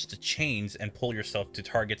chains and pull yourself to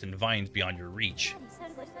targets and vines beyond your reach.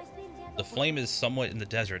 The flame is somewhat in the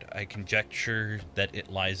desert. I conjecture that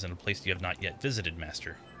it lies in a place you have not yet visited,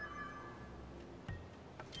 Master.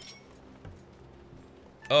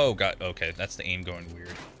 Oh, God. Okay, that's the aim going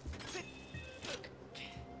weird.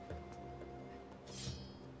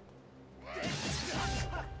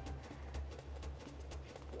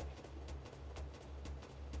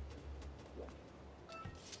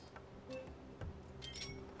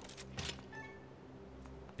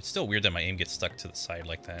 It's still weird that my aim gets stuck to the side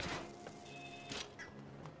like that.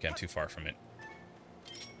 Okay, I'm too far from it.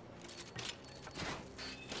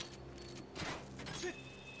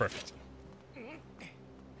 Perfect.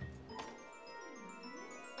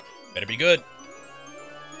 Better be good.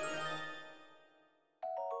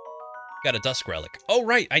 Got a dusk relic. Oh,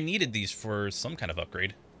 right. I needed these for some kind of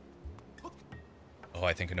upgrade. Oh,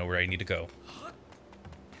 I think I know where I need to go.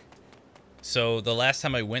 So the last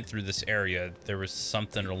time I went through this area, there was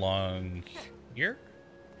something along here?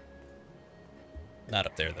 Not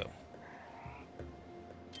up there, though.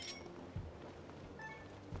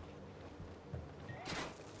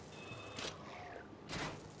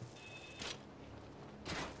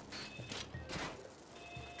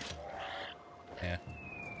 Yeah.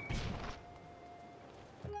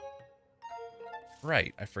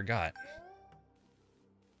 Right, I forgot.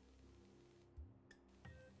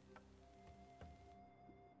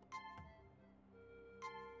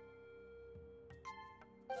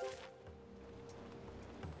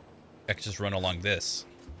 I could just run along this.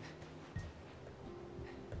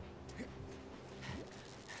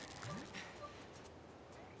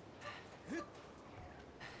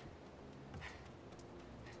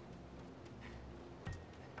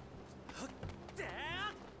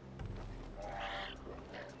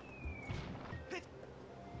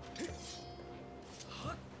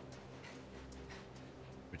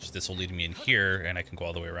 Which this will lead me in here, and I can go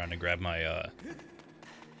all the way around and grab my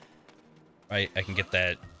Right, I can get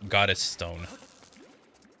that goddess stone.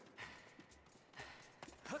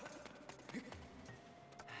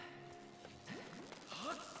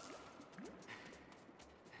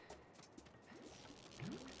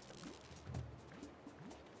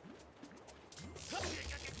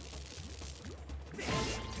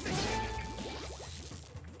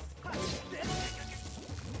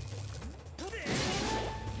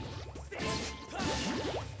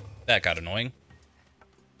 That got annoying.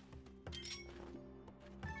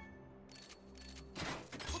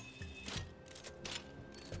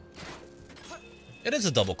 It is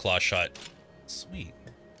a double claw shot. Sweet.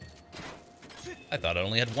 I thought I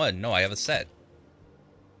only had one. No, I have a set.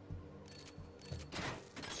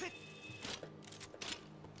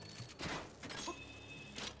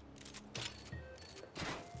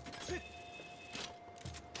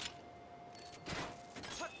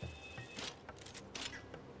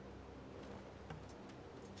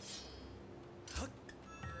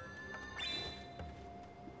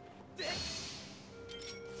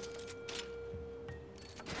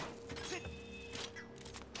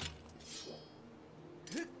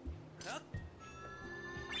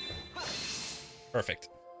 Perfect.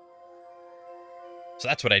 So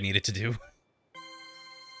that's what I needed to do.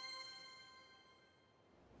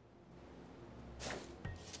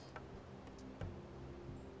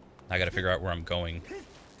 I gotta figure out where I'm going.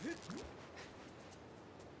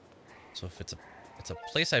 So if it's a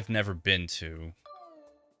place I've never been to.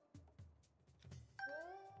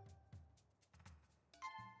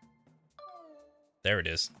 There it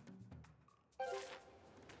is.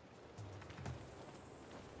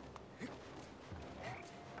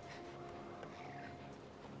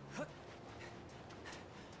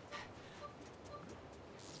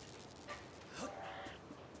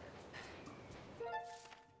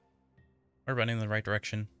 Am I running in the right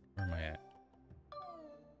direction? Where am I at?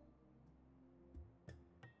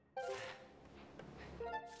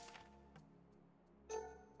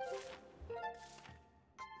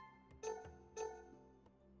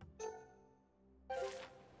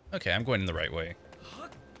 Okay, I'm going in the right way.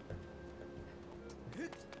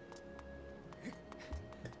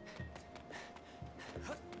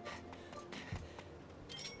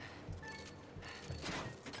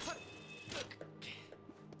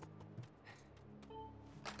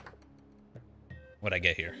 What'd I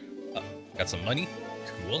get here? Oh, got some money.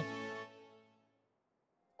 Cool.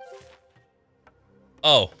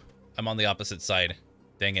 Oh, I'm on the opposite side.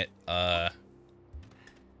 Dang it.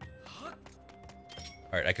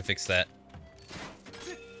 Alright, I can fix that.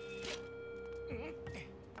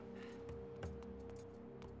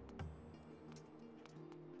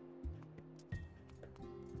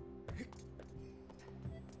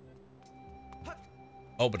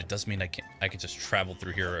 Oh, but it does mean I can just travel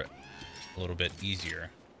through here a little bit easier.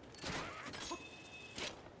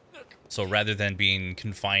 So rather than being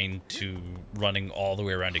confined to running all the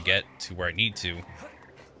way around to get to where I need to,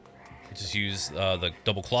 I just use the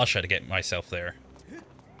double claw shot to get myself there.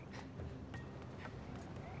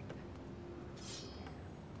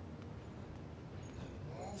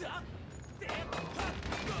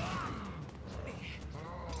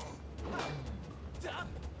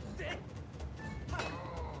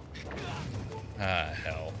 Ah,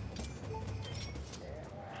 hell.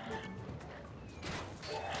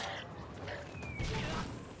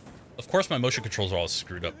 Of course my motion controls are all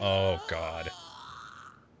screwed up. Oh, God.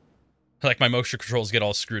 Like, my motion controls get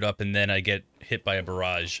all screwed up, and then I get hit by a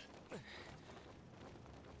barrage.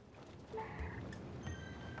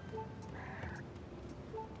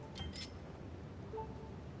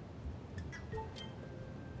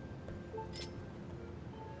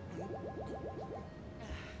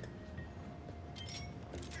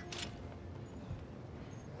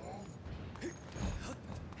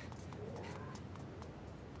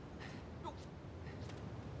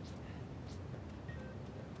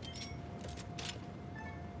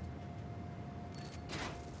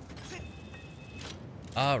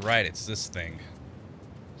 Ah, right, it's this thing.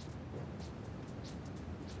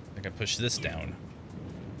 I can push this down.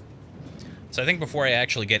 So I think before I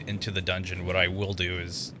actually get into the dungeon, what I will do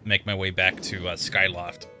is make my way back to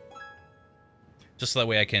Skyloft. Just so that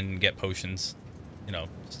way I can get potions. You know,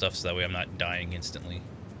 stuff so that way I'm not dying instantly.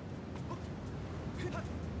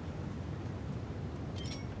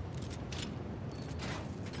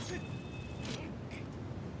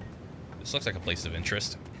 This looks like a place of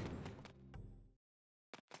interest.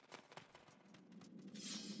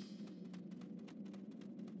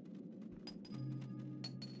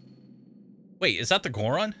 Wait, is that the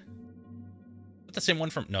Goron? Is that the same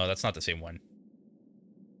one from... No, that's not the same one.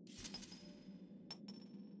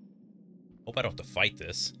 Hope I don't have to fight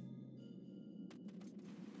this.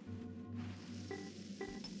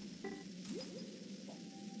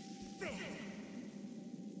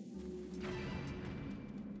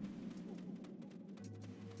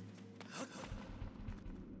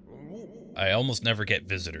 I almost never get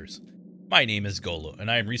visitors. My name is Golo,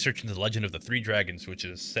 and I am researching the legend of the three dragons, which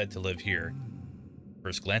is said to live here.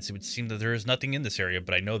 First glance, it would seem that there is nothing in this area,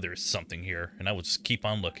 but I know there is something here, and I will just keep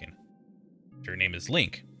on looking. Your name is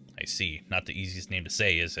Link. I see. Not the easiest name to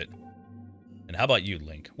say, is it? And how about you,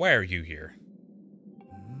 Link? Why are you here?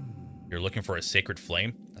 You're looking for a sacred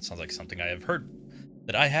flame? That sounds like something I have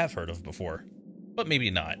heard of before. But maybe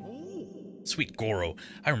not. Sweet Goro.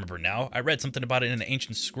 I remember now. I read something about it in an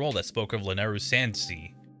ancient scroll that spoke of Lanayru's Sand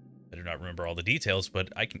Sea. I do not remember all the details, but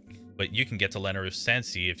you can get to Lanayru's Sand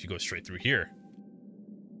Sea if you go straight through here.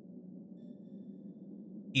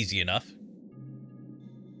 Easy enough.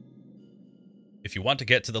 If you want to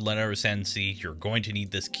get to the Lanayru Sand Sea, you're going to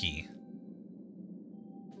need this key.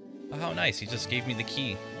 Oh, how nice. He just gave me the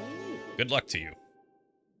key. Good luck to you.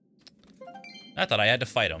 I thought I had to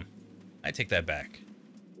fight him. I take that back.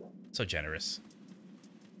 So generous.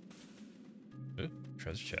 Ooh,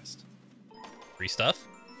 treasure chest. Free stuff.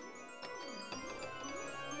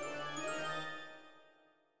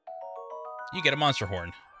 You get a monster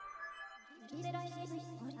horn.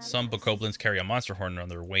 Some bokoblins carry a monster horn on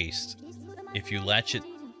their waist. If you latch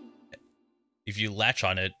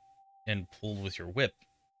on it and pull with your whip,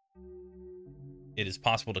 it is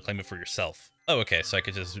possible to claim it for yourself. Oh, okay, so I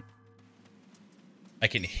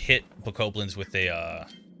can hit bokoblins with a,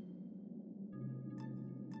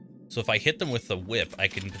 so if I hit them with the whip, I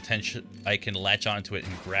can latch onto it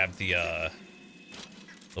and grab the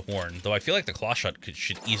horn. Though I feel like the claw shot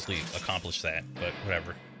should easily accomplish that, but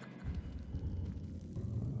whatever.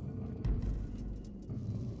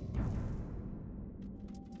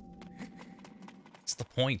 What's the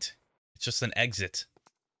point? It's just an exit.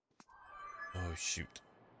 Oh, shoot.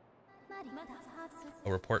 A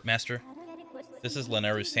report, Master? This is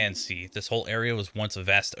Lanayru's Sand Sea. This whole area was once a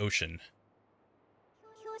vast ocean.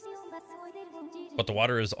 But the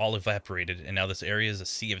water is all evaporated, and now this area is a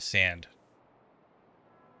sea of sand.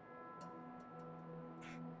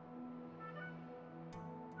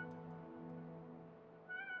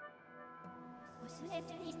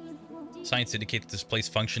 Science indicates this place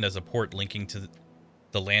functioned as a port linking to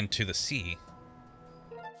the land to the sea.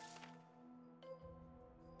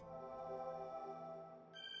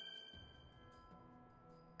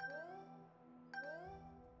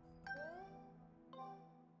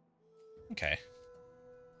 Okay.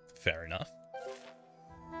 Fair enough.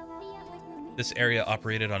 This area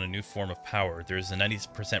operated on a new form of power. There is a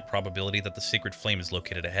 90% probability that the sacred flame is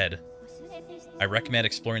located ahead. I recommend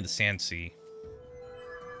exploring the Sand Sea.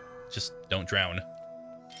 Just don't drown.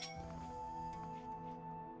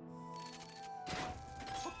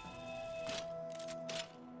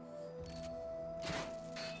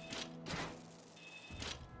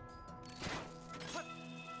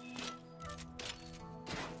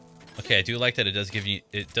 Okay, I do like that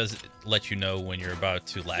it does let you know when you're about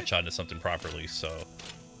to latch onto something properly, so.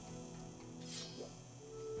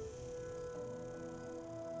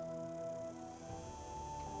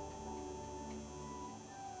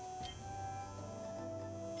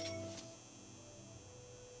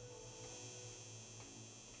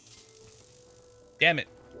 Damn it.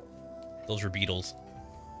 Those were beetles.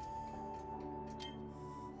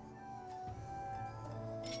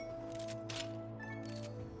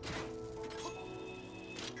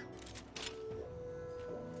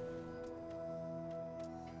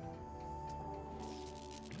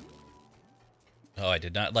 Oh, I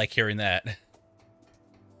did not like hearing that.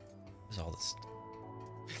 What's all this?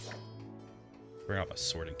 Bring out my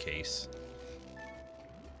sword in case.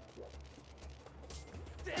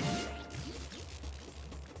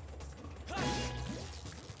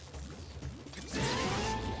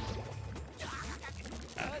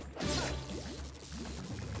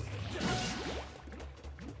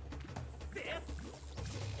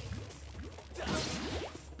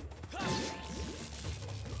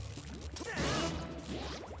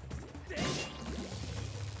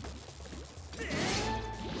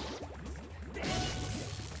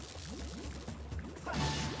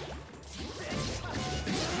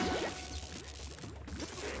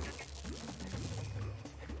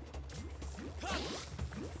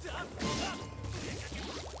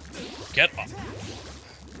 Get off.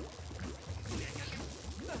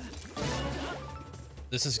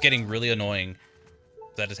 This is getting really annoying.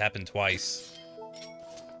 That has happened twice.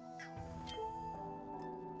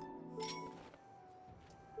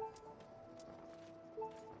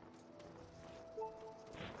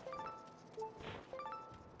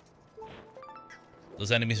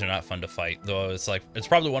 Those enemies are not fun to fight, though. It's like, it's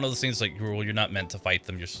probably one of those things like, well, you're not meant to fight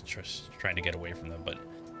them, you're just trying to get away from them, but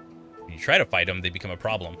when you try to fight them, they become a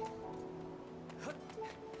problem.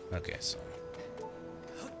 Okay, so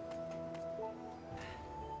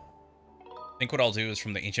I think what I'll do is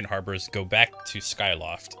from the Ancient Harbors go back to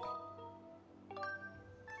Skyloft,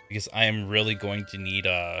 because I am really going to need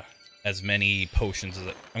as many potions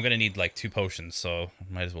as I'm gonna need like 2 potions, so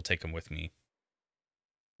might as well take them with me.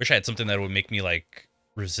 Wish I had something that would make me like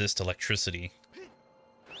resist electricity.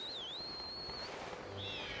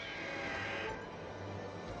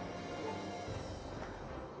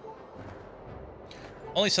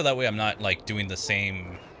 Only so that way I'm not like doing the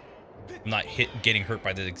same, I'm not getting hurt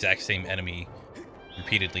by the exact same enemy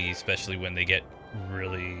repeatedly, especially when they get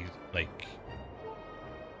really like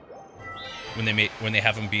when they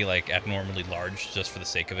have them be like abnormally large just for the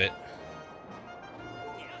sake of it.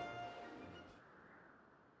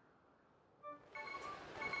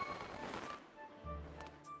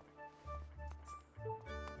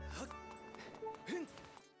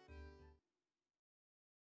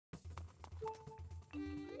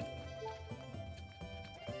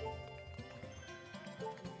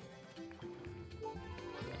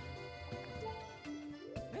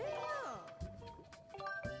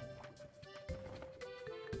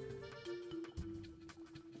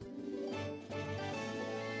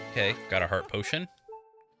 Okay, got a heart potion.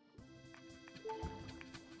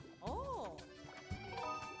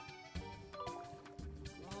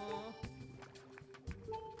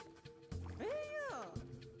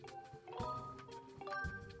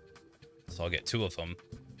 So I'll get 2 of them.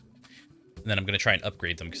 And then I'm gonna try and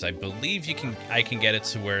upgrade them because I believe I can get it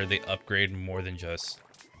to where they upgrade more than just.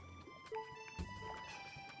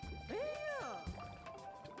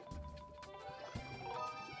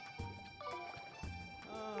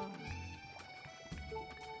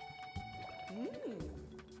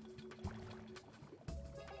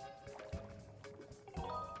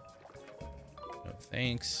 No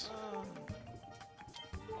thanks.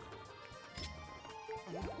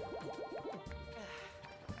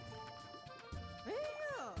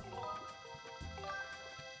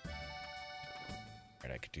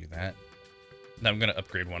 Right, I could do that. Now I'm gonna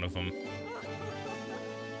upgrade one of them.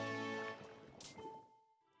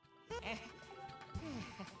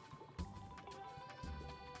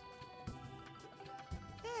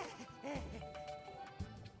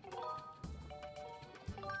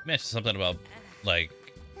 You mentioned something about, like,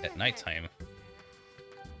 at nighttime.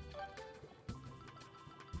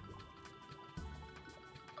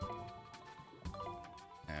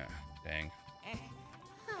 Dang.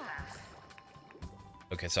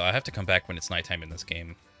 Okay, so I have to come back when it's nighttime in this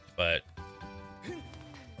game, but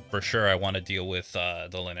for sure I want to deal with the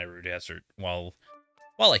Lanayru Desert while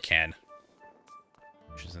I can,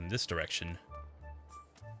 which is in this direction.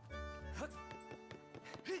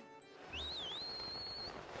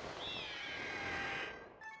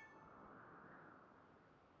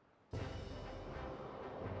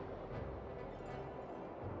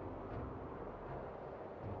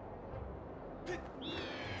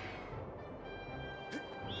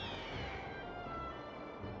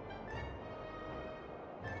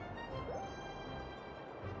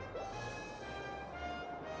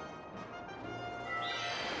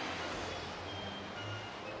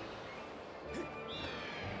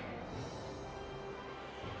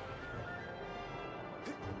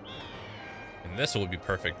 And this will be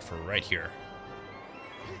perfect for right here.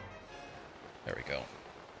 There we go.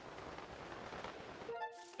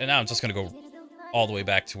 And now I'm just gonna go all the way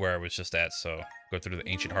back to where I was just at, so go through the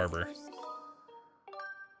ancient harbor.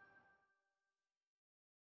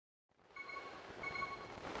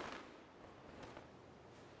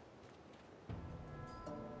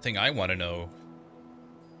 Thing I want to know,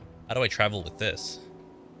 how do I travel with this?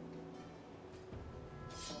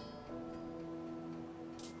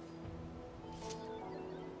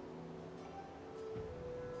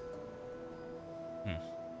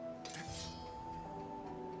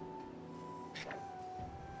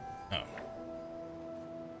 Oh.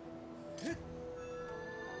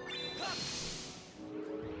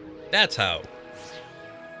 That's how.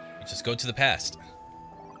 You just go to the past.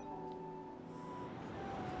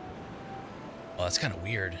 Oh, that's kind of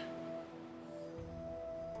weird.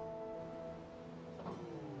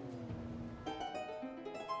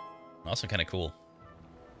 Also kind of cool.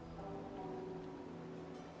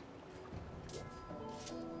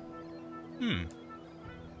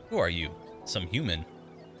 Who are you? Some human.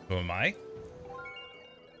 Who am I?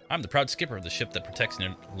 I'm the proud skipper of the ship that protects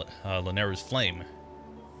Lanayru's flame.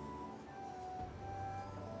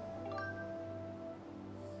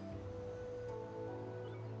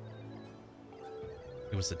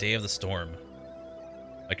 It was the day of the storm.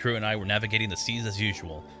 My crew and I were navigating the seas as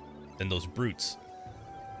usual. Then those brutes,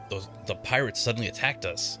 the pirates suddenly attacked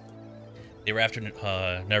us. They were after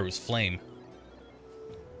Naru's flame.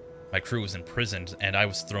 My crew was imprisoned, and I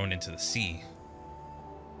was thrown into the sea.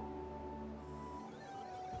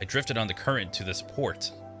 I drifted on the current to this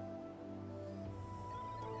port.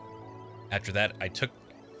 After that, I took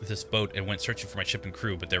this boat and went searching for my ship and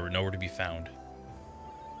crew, but they were nowhere to be found.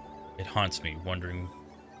 It haunts me, wondering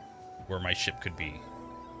where my ship could be.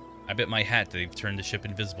 I bet my hat they've turned the ship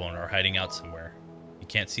invisible and are hiding out somewhere. You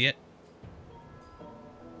can't see it?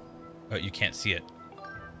 Oh, you can't see it.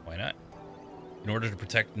 Why not? In order to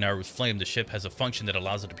protect Naru's flame, the ship has a function that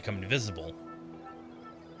allows it to become invisible.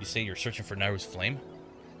 You say you're searching for Naru's flame?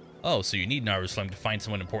 Oh, so you need Naru's flame to find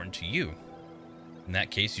someone important to you. In that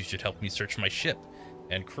case, you should help me search for my ship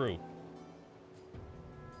and crew.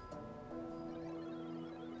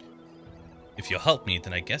 If you'll help me,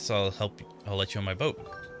 then I guess I'll let you on my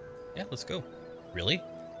boat. Yeah, let's go. Really?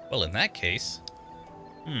 Well, in that case...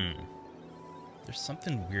 There's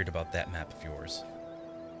something weird about that map of yours.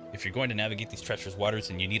 If you're going to navigate these treacherous waters,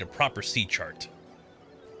 then you need a proper sea chart.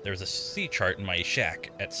 There's a sea chart in my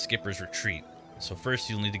shack at Skipper's Retreat. So first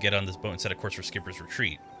you'll need to get on this boat and set a course for Skipper's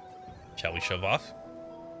Retreat. Shall we shove off?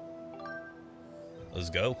 Let's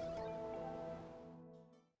go.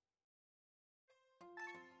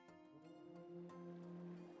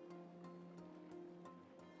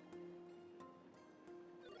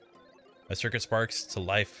 My circuit sparks to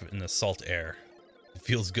life in the salt air. It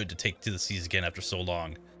feels good to take to the seas again after so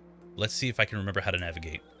long. Let's see if I can remember how to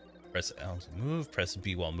navigate. Press L to move, press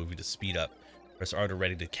B while moving to speed up. Press R to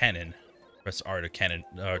ready to cannon. Press R to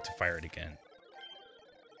to fire it again.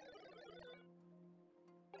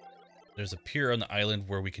 There's a pier on the island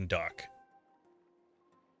where we can dock.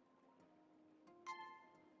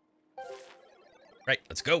 Right,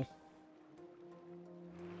 let's go.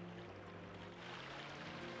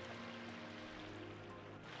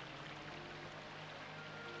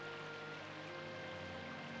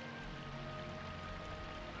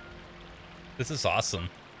 This is awesome.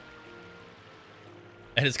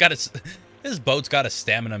 And it's got this boat's got a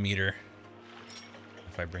stamina meter.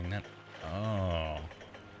 If I bring that. Oh.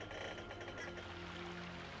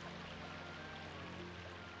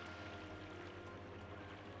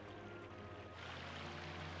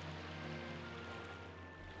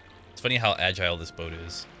 It's funny how agile this boat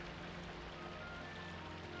is.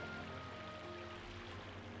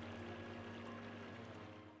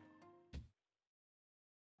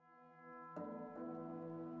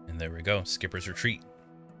 And there we go, Skipper's Retreat.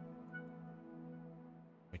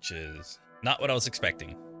 Which is not what I was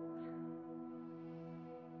expecting.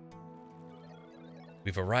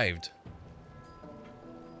 We've arrived.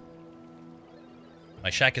 My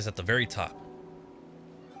shack is at the very top.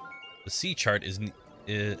 The sea chart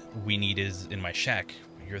we need is in my shack.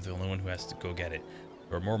 You're the only one who has to go get it.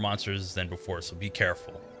 There are more monsters than before, so be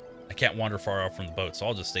careful. I can't wander far off from the boat, so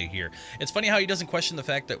I'll just stay here. It's funny how he doesn't question the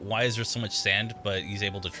fact that why is there so much sand, but he's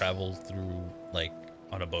able to travel through, like,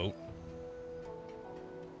 on a boat.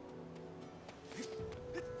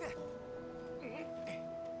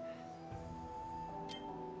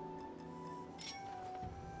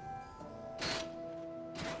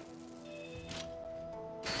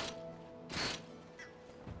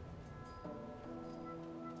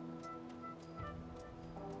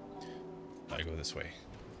 I go this way.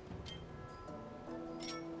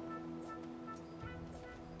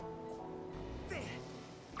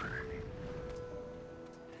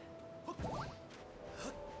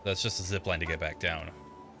 That's just a zip line to get back down.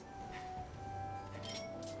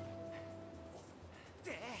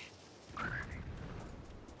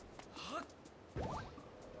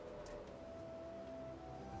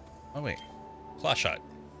 Oh wait, claw shot.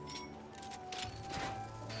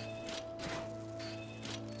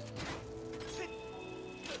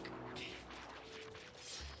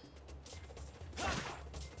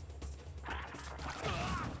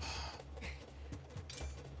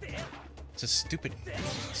 It's a stupid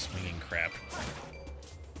swinging crap.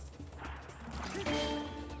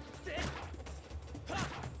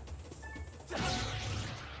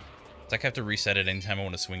 It's like I have to reset it anytime I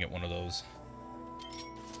want to swing at one of those.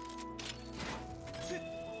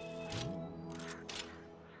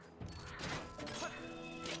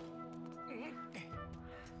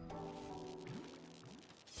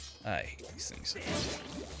 I hate these things.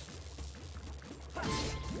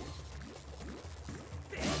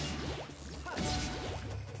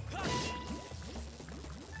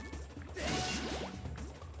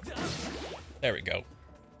 There we go.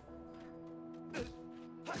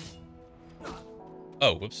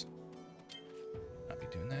 Oh, whoops. Not be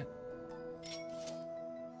doing that.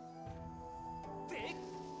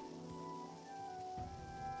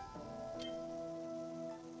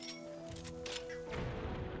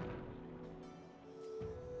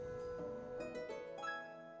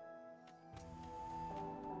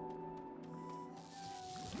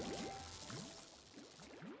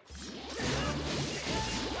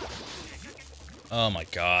 Oh my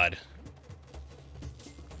god.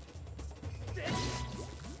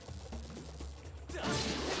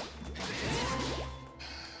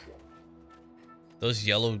 Those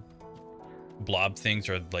yellow blob things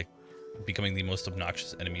are like becoming the most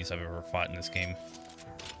obnoxious enemies I've ever fought in this game.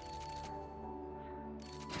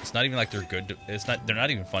 It's not even like they're good. They're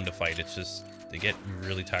not even fun to fight. It's just they get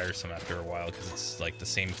really tiresome after a while because it's like the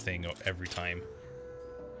same thing every time.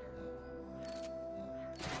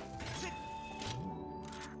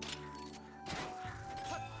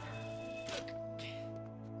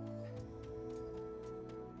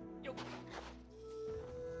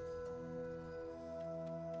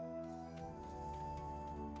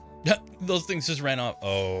 Those things just ran off.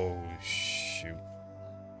 Oh, shoot.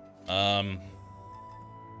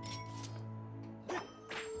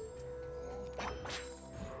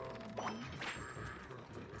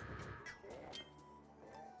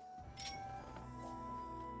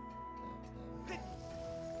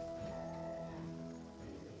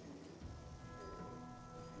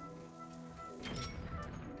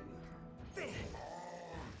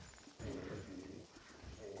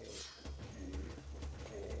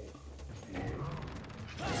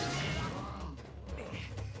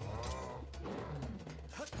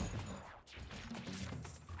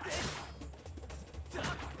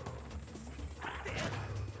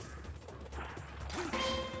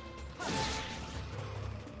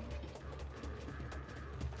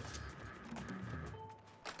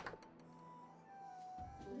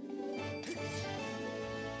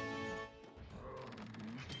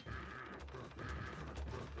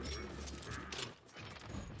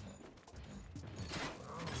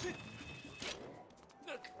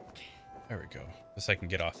 There we go. Guess I can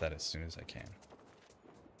get off that as soon as I can.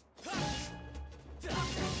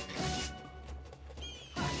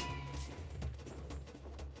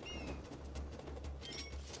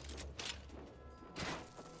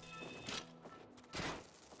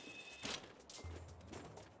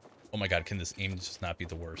 Oh my god, can this aim just not be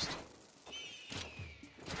the worst?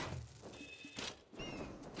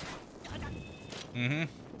 Mm-hmm.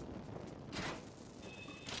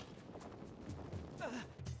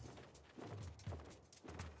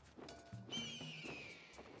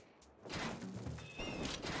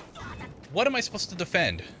 What am I supposed to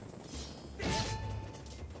defend?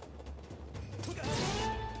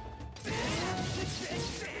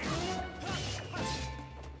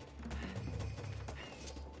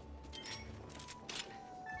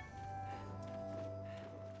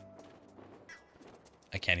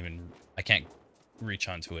 I can't reach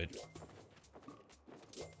onto it.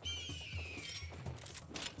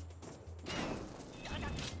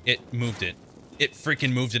 It moved it. It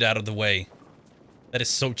freaking moved it out of the way. That is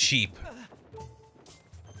so cheap.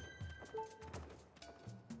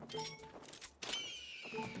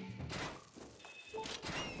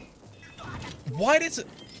 Why does it...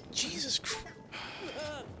 Jesus Christ.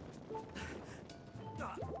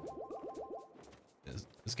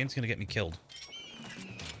 This game's gonna get me killed.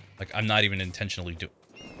 Like, I'm not even intentionally doing...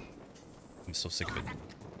 I'm so sick of it.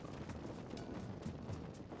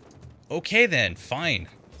 Okay then, fine.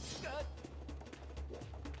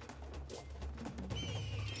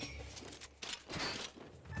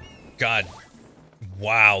 God.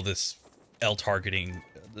 Wow, this L targeting.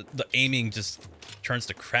 The aiming just turns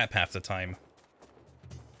to crap half the time.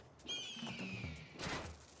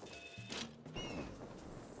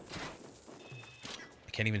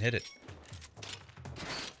 I can't even hit it.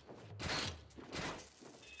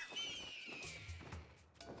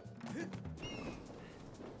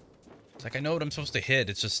 It's like I know what I'm supposed to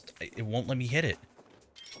hit, it's just, it won't let me hit it.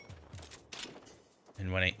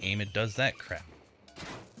 And when I aim, it does that crap.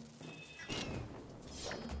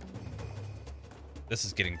 This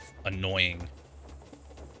is getting annoying.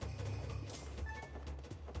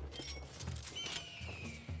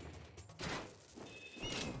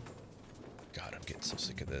 God, I'm getting so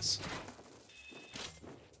sick of this.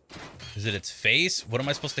 Is it its face? What am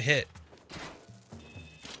I supposed to hit?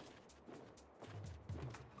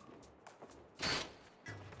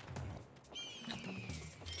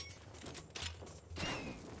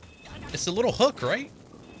 It's a little hook, right?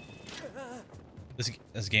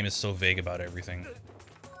 This game is so vague about everything.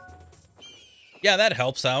 Yeah, that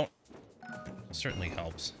helps out. Certainly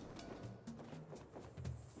helps.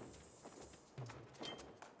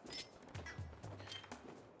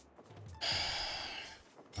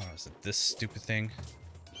 Oh, is it this stupid thing?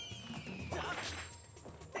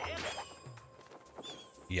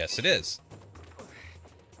 Yes, it is.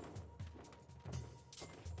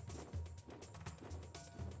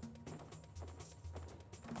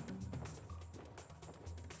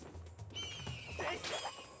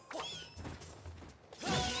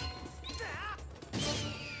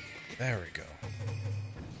 There we go.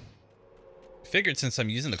 Figured since I'm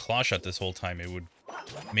using the claw shot this whole time, it would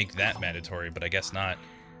make that mandatory, but I guess not.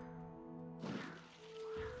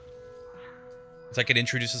 It's like it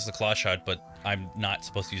introduces the claw shot, but I'm not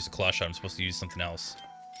supposed to use the claw shot. I'm supposed to use something else.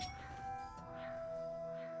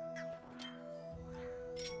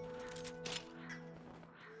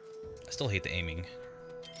 I still hate the aiming.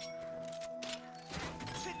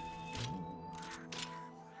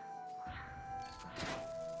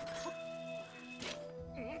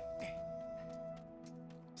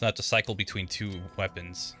 So I have to cycle between two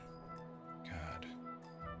weapons. God.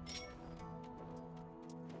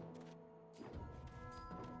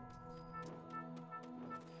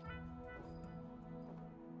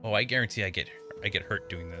 Oh, I guarantee I get hurt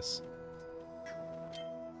doing this.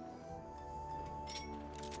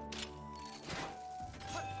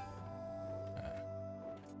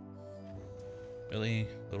 Really?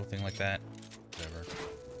 Little thing like that? Whatever.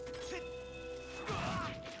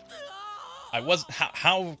 I was...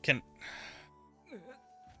 How can...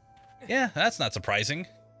 Yeah, that's not surprising.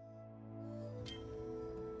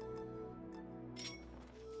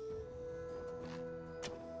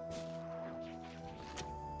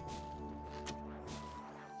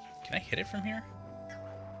 Can I hit it from here?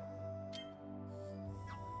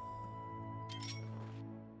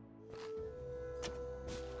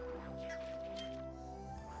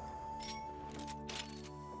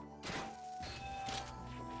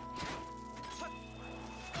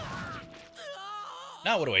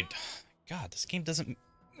 Now what do I... God, this game doesn't...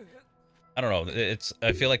 I don't know.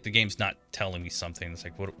 I feel like the game's not telling me something. It's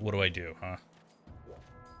like, what do I do, huh?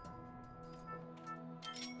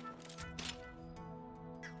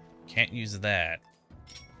 Can't use that.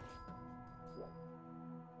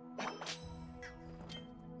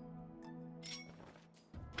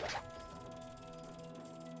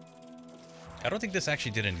 I don't think this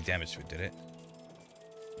actually did any damage to it, did it?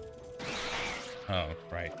 Oh,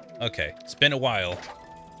 right. Okay. It's been a while.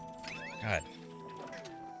 God.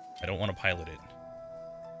 I don't want to pilot it.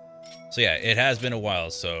 So yeah, it has been a while,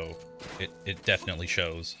 so it definitely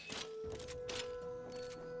shows.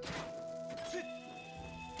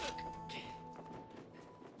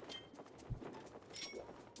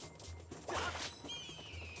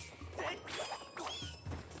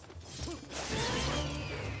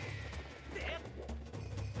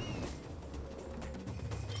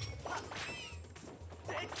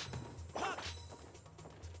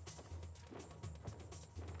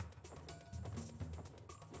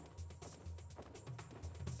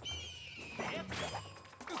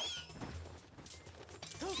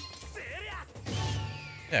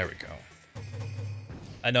 There we go.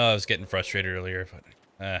 I know I was getting frustrated earlier, but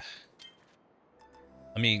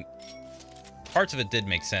I mean, parts of it did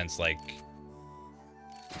make sense. Like,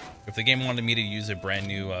 if the game wanted me to use a brand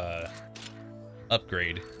new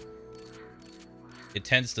upgrade, it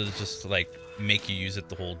tends to just like make you use it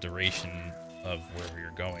the whole duration of wherever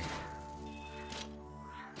you're going.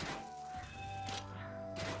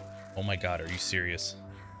 Oh my god, are you serious?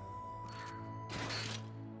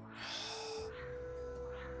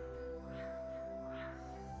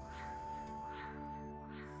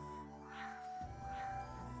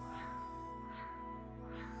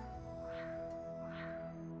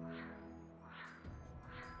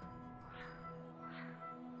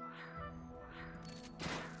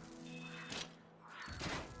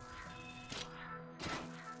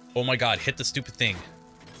 Oh my god, hit the stupid thing.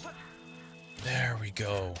 There we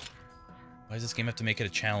go. Why does this game have to make it a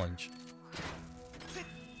challenge?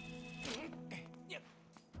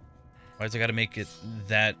 Why does it gotta make it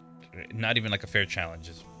that... Not even like a fair challenge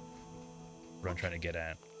is what I'm trying to get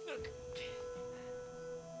at.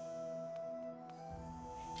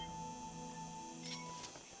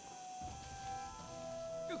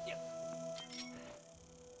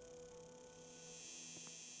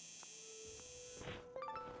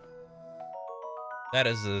 That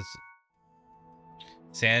is a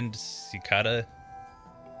sand cicada.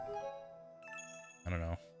 I don't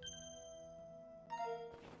know.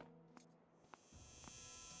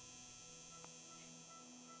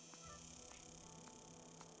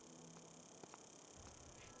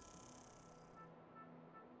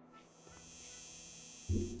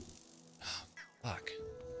 Oh, fuck.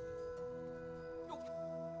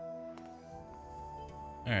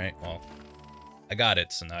 Alright, well. I got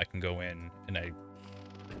it, so now I can go in, and I'm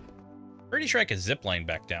pretty sure I can zipline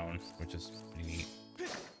back down, which is pretty neat.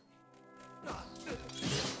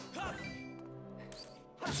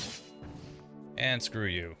 And screw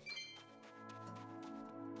you.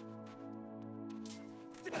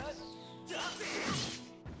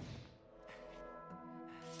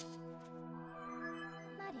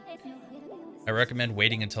 I recommend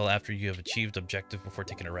waiting until after you have achieved objective before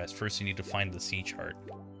taking a rest. First, you need to find the sea chart.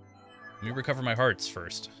 Let me recover my hearts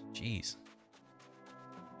first. Jeez.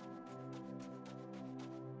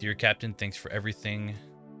 Dear Captain, thanks for everything.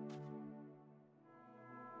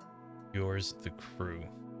 Yours, the crew.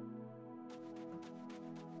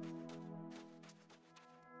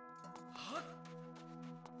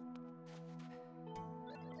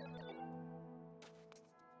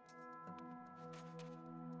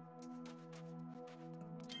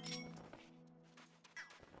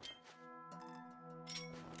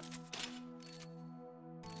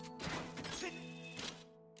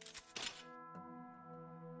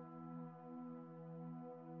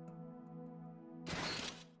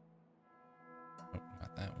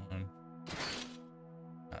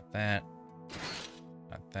 That.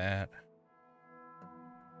 Not that.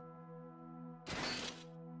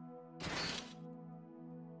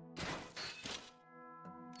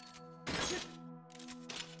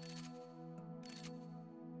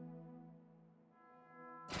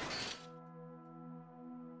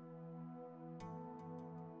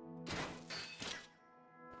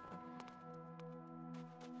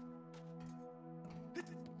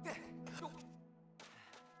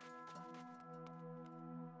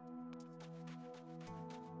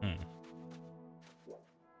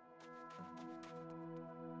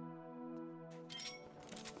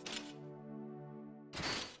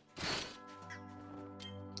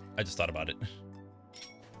 I just thought about it.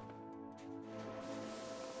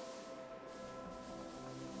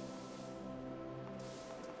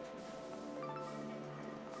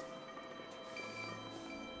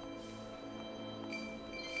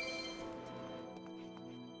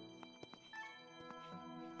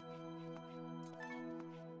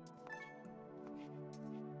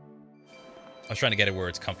 was trying to get it where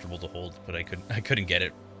it's comfortable to hold, but I couldn't get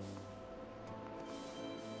it.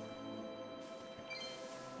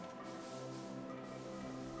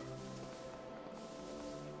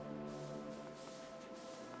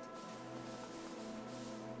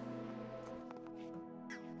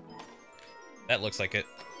 That looks like it.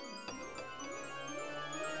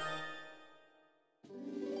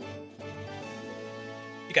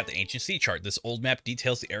 You got the ancient sea chart. This old map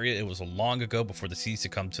details the area it was long ago before the seas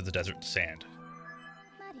succumbed to the desert sand.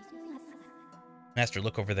 Master,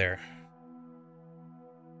 look over there.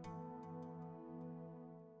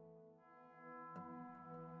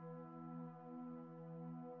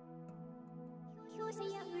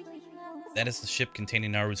 That is the ship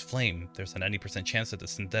containing Naru's flame. There's an 90% chance that the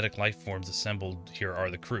synthetic life forms assembled here are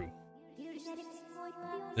the crew.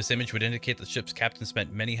 This image would indicate the ship's captain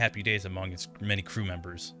spent many happy days among its many crew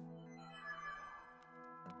members.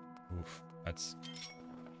 Oof, that's...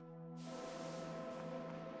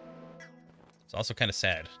 It's also kind of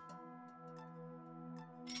sad.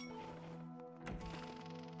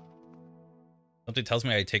 Something tells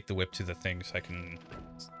me I take the whip to the thing so I can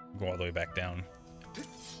go all the way back down.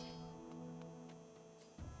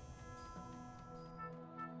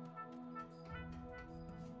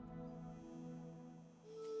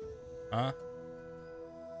 Huh?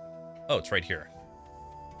 Oh, it's right here.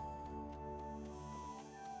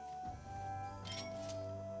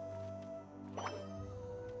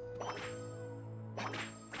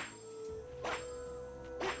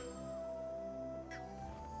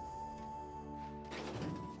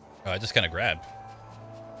 Oh, I just kind of grabbed.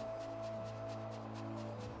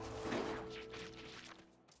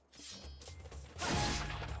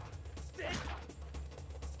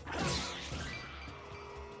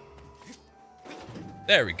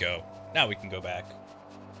 There we go. Now we can go back.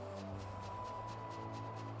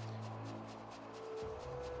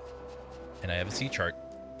 And I have a sea chart.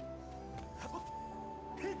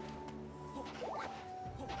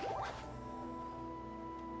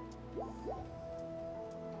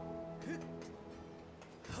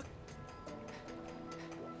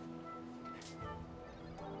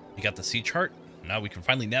 You got the sea chart? Now we can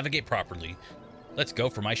finally navigate properly. Let's go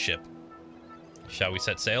for my ship. Shall we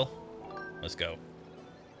set sail? Let's go.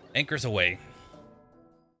 Anchors away.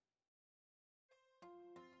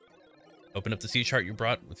 Open up the sea chart you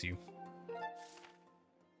brought with you.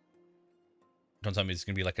 Don't tell me it's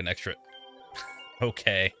gonna be like an extra.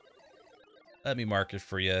 Okay. Let me mark it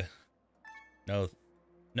for you. No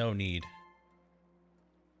need.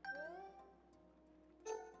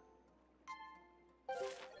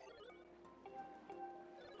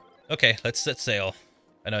 Okay, let's set sail.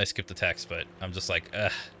 I know I skipped the text, but I'm just like,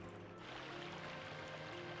 ugh.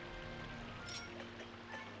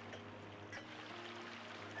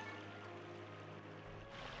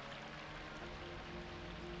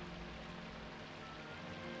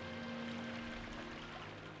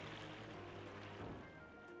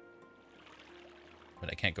 But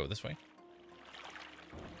I can't go this way.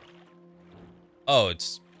 Oh,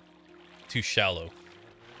 it's too shallow.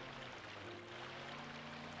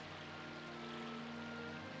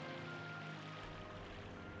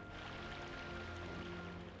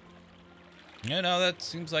 Yeah, no, that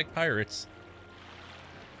seems like pirates.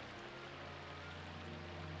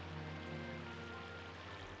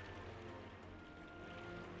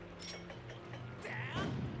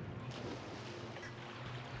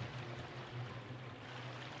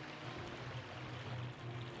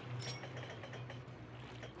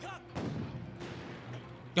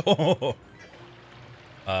 Oh,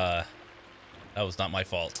 that was not my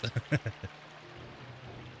fault.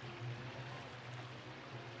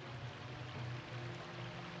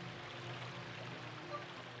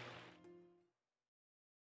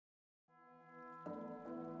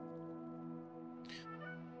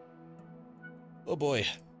 Oh boy.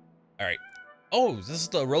 All right. Oh, this is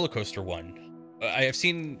the roller coaster one. I have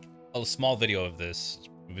seen a small video of this.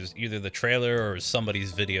 It was either the trailer or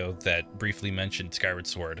somebody's video that briefly mentioned Skyward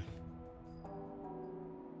Sword.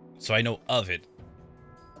 So I know of it.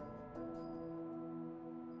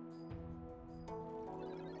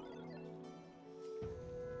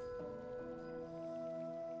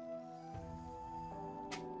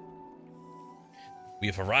 We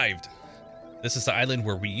have arrived. This is the island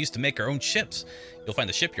where we used to make our own ships. You'll find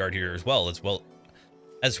the shipyard here as well as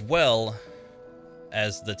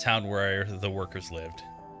the town where the workers lived.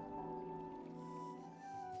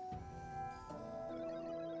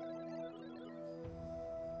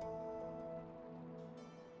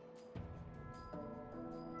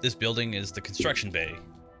 This building is the construction bay.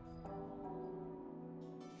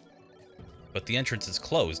 But the entrance is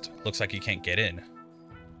closed. Looks like you can't get in.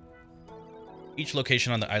 Each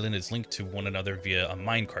location on the island is linked to one another via a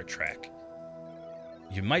minecart track.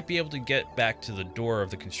 You might be able to get back to the door of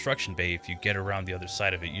the construction bay if you get around the other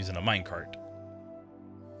side of it using a minecart.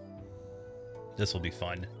 This will be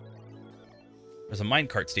fun. There's a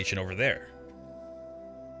minecart station over there.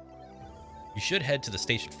 You should head to the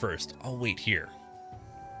station first. I'll wait here.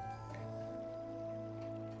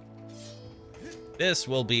 This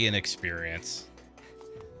will be an experience.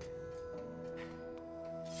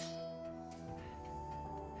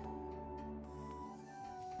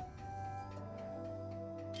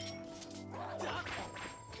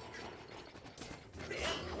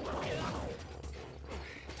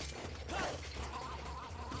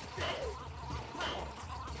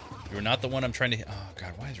 You're not the one I'm trying to hit. Oh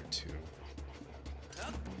god, why is there two?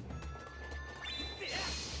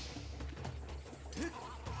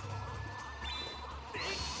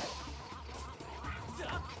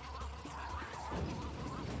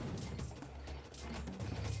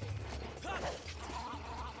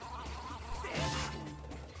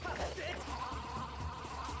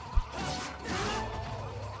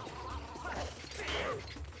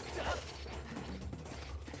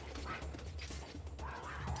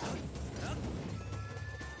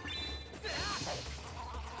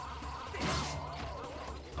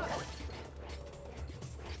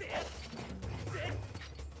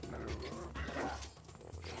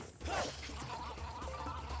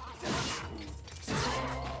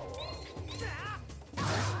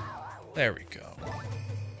 There we go.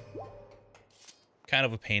 Kind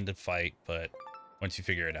of a pain to fight, but once you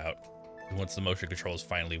figure it out, and once the motion controls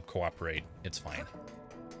finally cooperate, it's fine.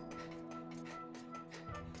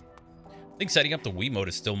 I think setting up the Wiimote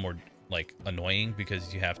is still more like annoying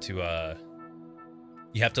because you have to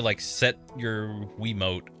like set your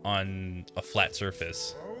Wiimote on a flat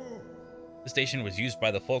surface. The station was used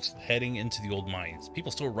by the folks heading into the old mines.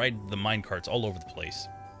 People still ride the minecarts all over the place.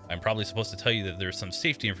 I'm probably supposed to tell you that there's some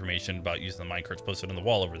safety information about using the minecarts posted on the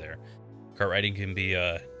wall over there. Cart riding can be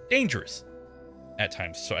dangerous at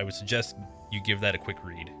times, so I would suggest you give that a quick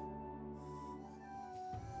read.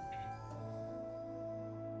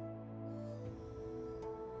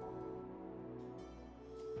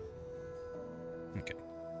 Okay.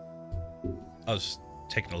 I was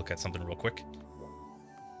taking a look at something real quick.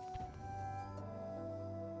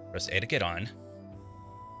 Press A to get on.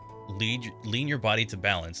 Lean your body to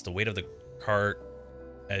balance the weight of the cart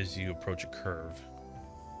as you approach a curve.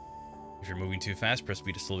 If you're moving too fast, press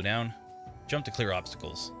B to slow down. Jump to clear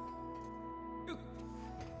obstacles.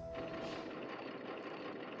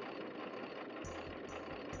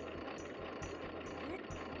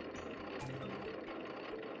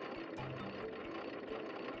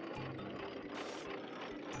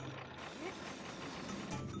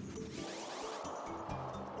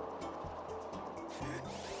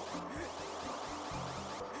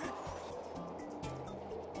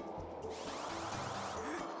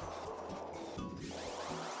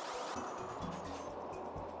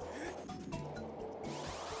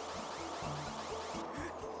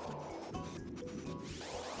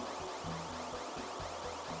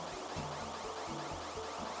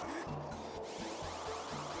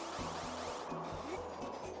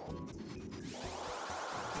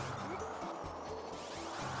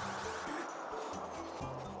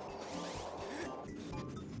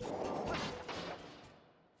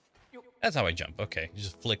 That's how I jump. Okay, you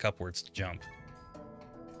just flick upwards to jump.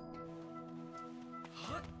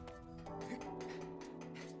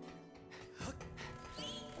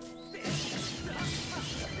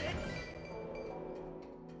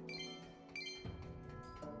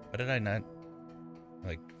 Why did I not?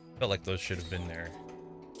 Like, felt like those should have been there.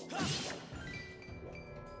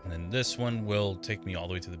 And then this one will take me all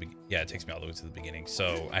the way to the beginning. Yeah, it takes me all the way to the beginning.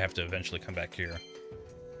 So I have to eventually come back here.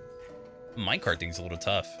 The minecart thing's a little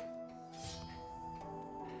tough.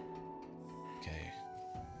 Okay.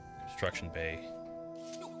 Construction bay.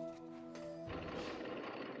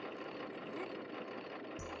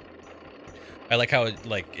 I like how it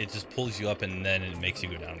just pulls you up and then it makes you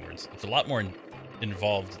go downwards. It's a lot more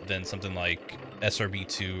involved than something like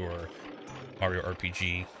SRB2 or Mario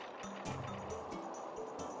RPG.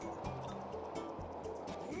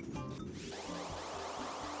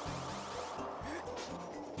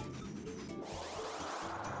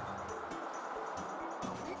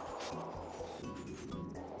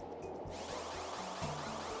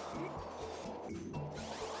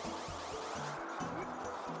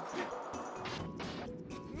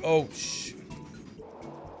 Oh, shoot.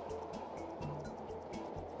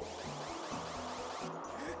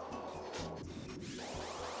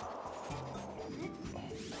 Oh,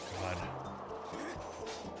 God.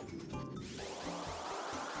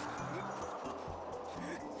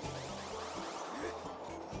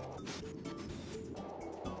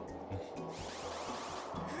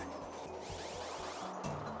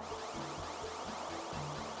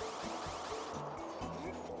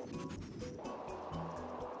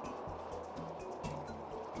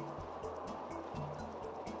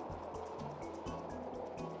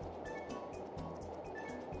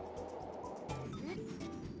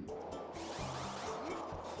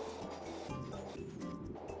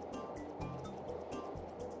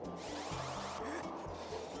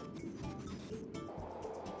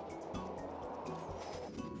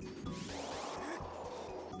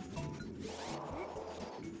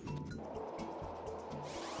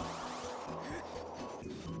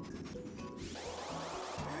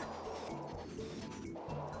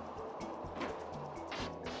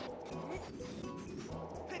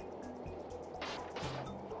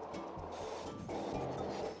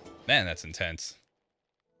 Man, that's intense.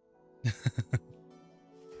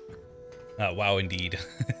 Wow, indeed.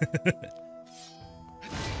 Like,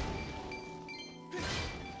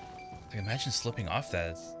 imagine slipping off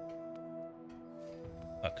that.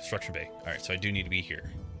 Construction bay. Alright, so I do need to be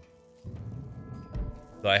here.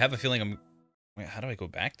 So I have a feeling I'm... Wait, how do I go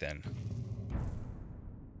back then?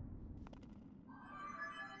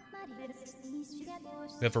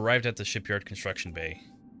 We have arrived at the shipyard construction bay.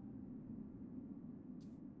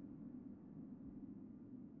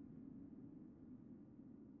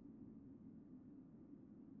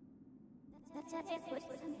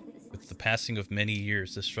 With the passing of many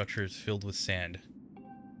years, the structure is filled with sand.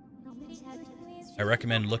 I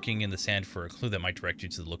recommend looking in the sand for a clue that might direct you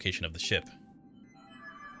to the location of the ship.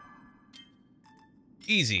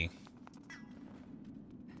 Easy.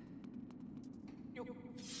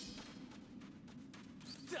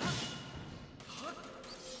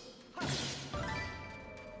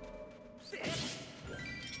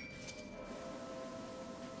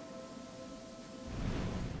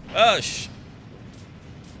 Oh,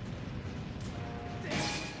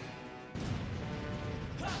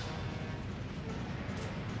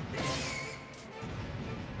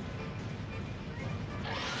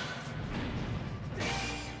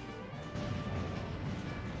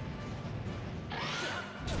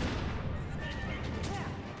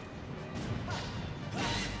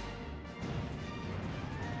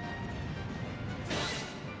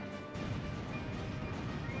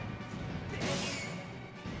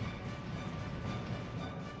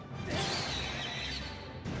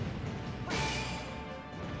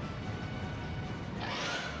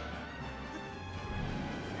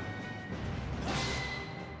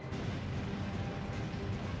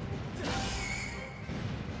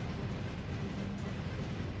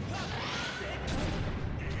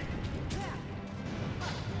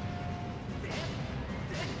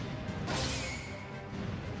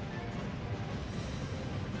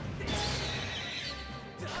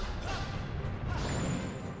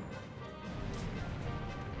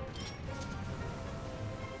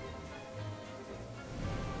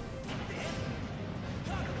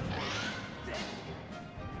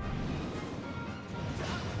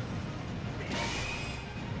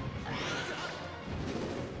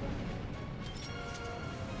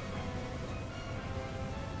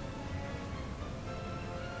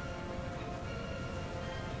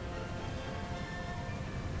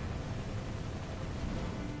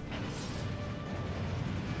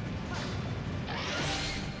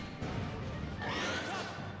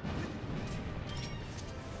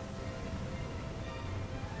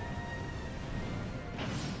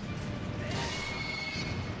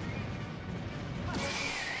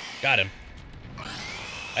 got him.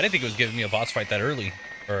 I didn't think it was giving me a boss fight that early.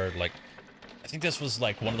 Or, like, I think this was,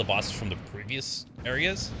 like, one of the bosses from the previous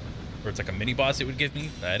areas. Where it's like a mini boss it would give me.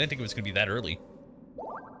 I didn't think it was going to be that early.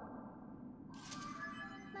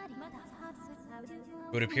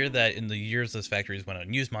 It would appear that in the years this factory has went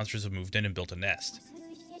unused, monsters have moved in and built a nest.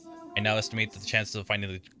 I now estimate that the chances of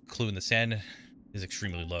finding the clue in the sand is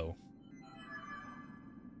extremely low.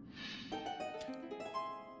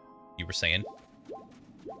 You were saying?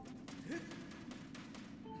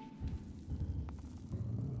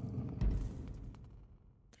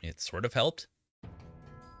 It sort of helped.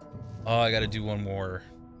 Oh, I gotta do one more.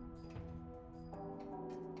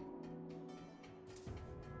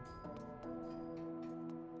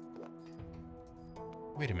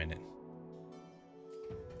 Wait a minute.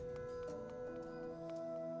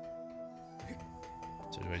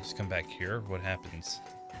 So do I just come back here? What happens?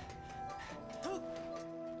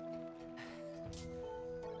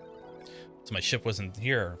 So my ship wasn't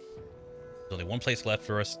here. There's only one place left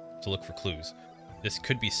for us to look for clues. This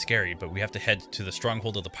could be scary, but we have to head to the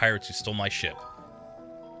stronghold of the pirates who stole my ship.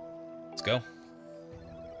 Let's go.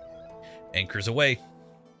 Anchors away.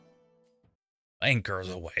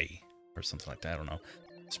 Anchors away. Or something like that, I don't know.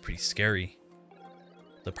 It's pretty scary.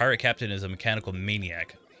 The pirate captain is a mechanical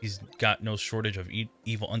maniac. He's got no shortage of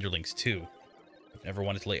evil underlings, too. I've never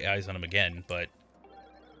wanted to lay eyes on him again, but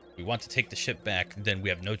if we want to take the ship back, then we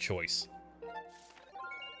have no choice.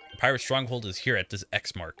 The pirate stronghold is here at this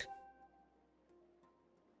X mark.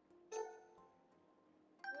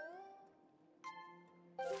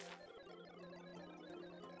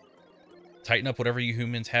 Tighten up whatever you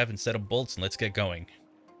humans have instead of bolts and let's get going.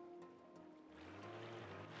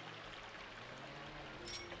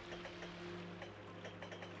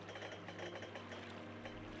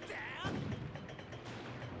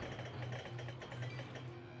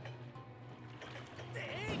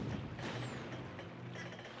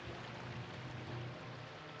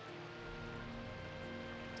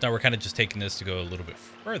 Now we're kind of just taking this to go a little bit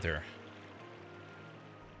further.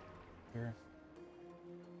 Here.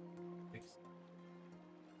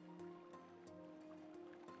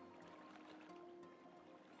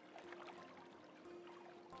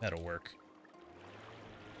 That'll work.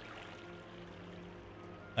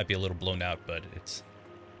 Might be a little blown out, but it's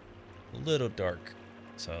a little dark,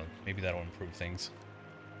 so maybe that'll improve things.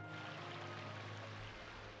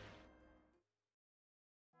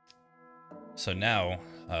 So now,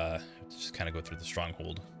 let's just kind of go through the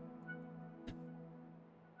stronghold.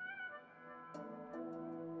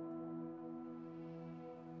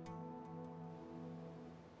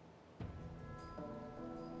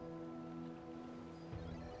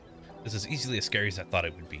 This is easily as scary as I thought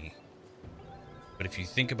it would be. But if you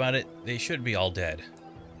think about it, they should be all dead.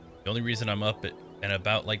 The only reason I'm up and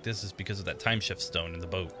about like this is because of that time shift stone in the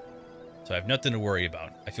boat. So I have nothing to worry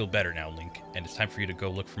about. I feel better now, Link, and it's time for you to go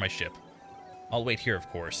look for my ship. I'll wait here, of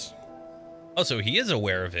course. Also, he is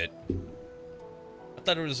aware of it. I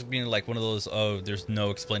thought it was being like one of those, oh, there's no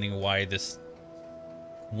explaining why this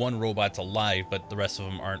one robot's alive, but the rest of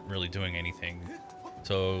them aren't really doing anything.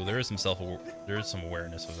 So there is some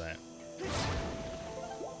awareness of that.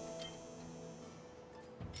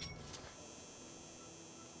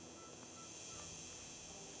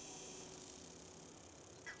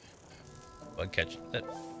 Bug catch.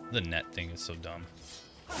 The net thing is so dumb.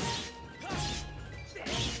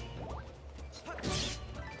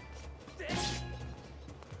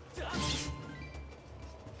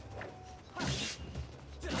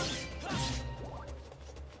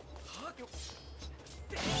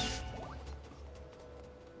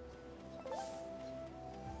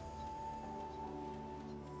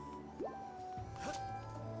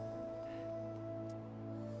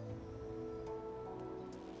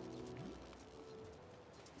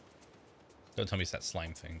 Don't tell me it's that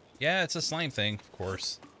slime thing. Yeah, it's a slime thing, of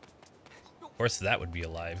course. Of course that would be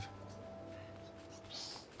alive.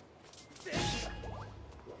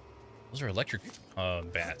 Those are electric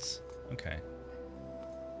bats. Okay.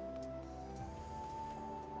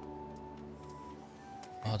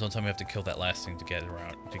 Oh, don't tell me I have to kill that last thing to get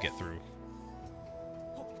around, to get through.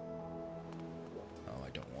 Oh,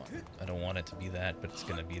 I don't want it to be that, but it's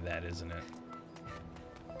gonna be that, isn't it?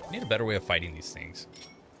 I need a better way of fighting these things.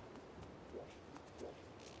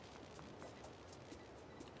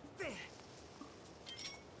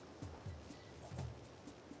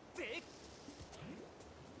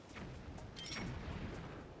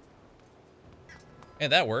 Hey,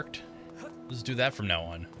 that worked. Let's do that from now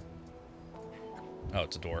on. Oh,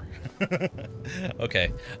 it's a door.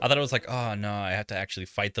 Okay. I thought it was like, oh no, I have to actually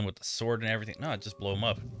fight them with the sword and everything. No, just blow them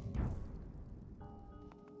up.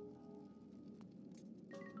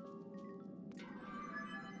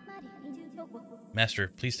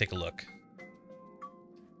 Master, please take a look.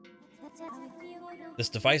 This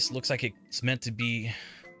device looks like it's meant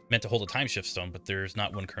to hold a time shift stone, but there's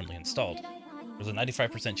not one currently installed. There's a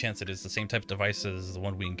 95% chance it is the same type of device as the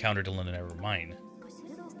one we encountered in the Never Mine.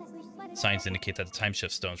 Signs indicate that the time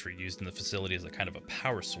shift stones were used in the facility as a kind of a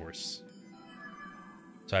power source.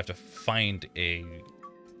 So I have to find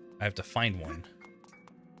one.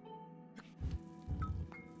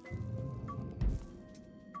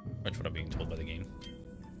 Much what I'm being told by the game.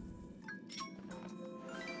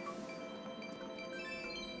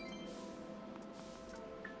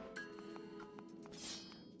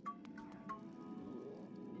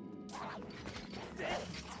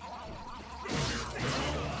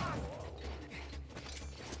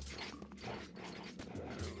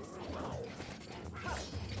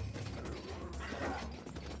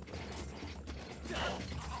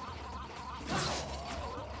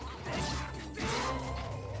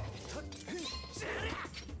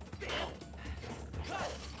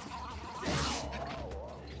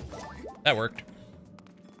 That worked.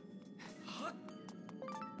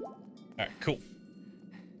 Alright, cool.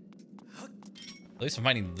 At least I'm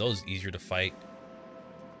finding those easier to fight.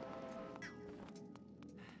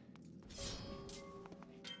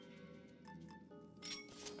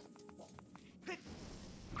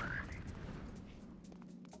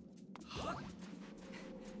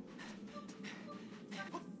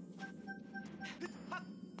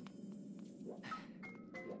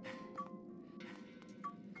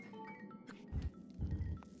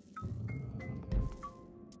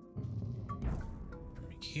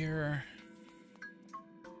 Here.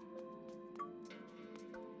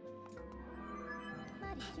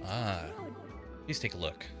 Ah, please take a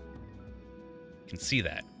look. You can see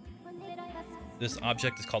that. This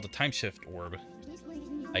object is called a time shift orb.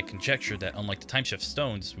 I conjecture that unlike the time shift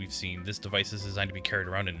stones we've seen, this device is designed to be carried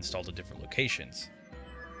around and installed at different locations.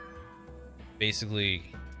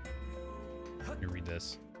 Basically, Let me read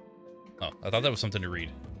this. Oh, I thought that was something to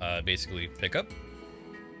read. Basically, pick up.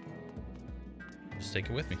 Just take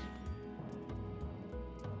it with me.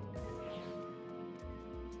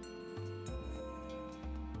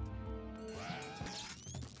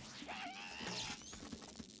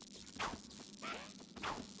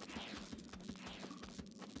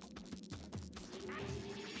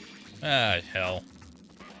 Ah, hell.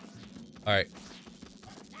 Alright.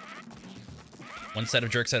 One set of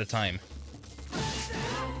jerks at a time.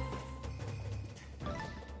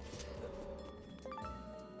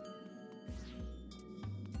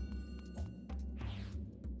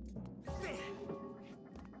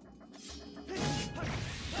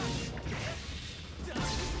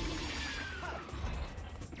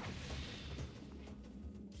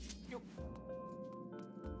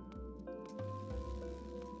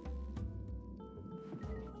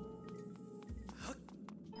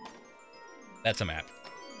 That's a map.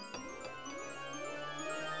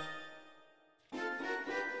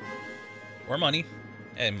 Or money.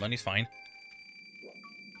 Hey, money's fine.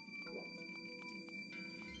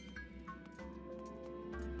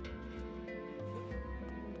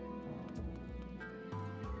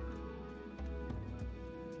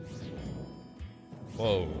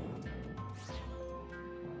 Whoa.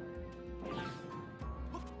 I'm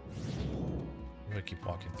gonna keep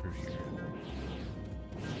walking through here.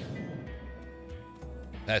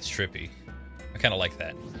 That's trippy. I kind of like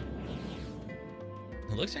that.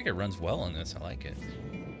 It looks like it runs well on this. I like it.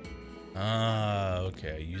 Ah,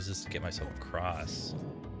 okay. I use this to get myself across.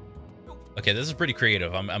 Okay, this is pretty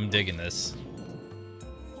creative. I'm digging this.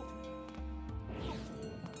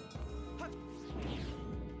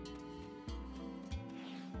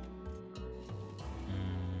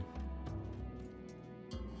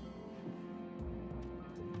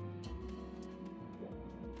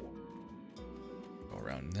 Go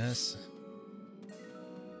around this.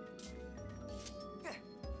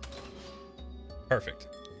 Perfect.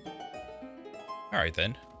 All right,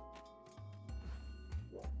 then.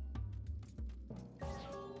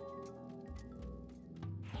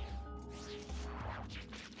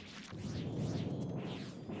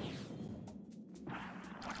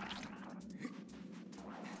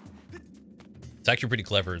 It's actually pretty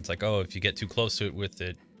clever. It's like, oh, if you get too close to it with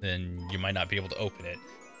it, then you might not be able to open it.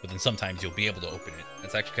 But then sometimes you'll be able to open it.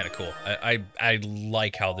 That's actually kind of cool. I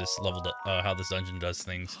like how this level, how this dungeon does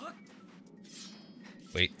things.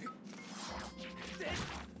 Wait.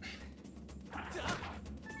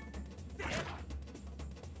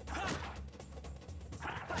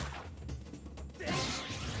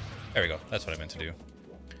 There we go. That's what I meant to do.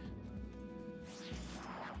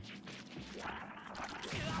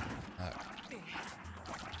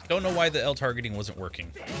 Don't know why the L targeting wasn't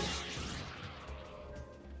working.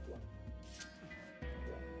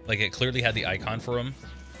 Like, it clearly had the icon for him,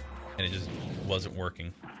 and it just wasn't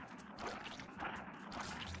working.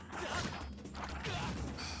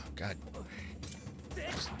 God.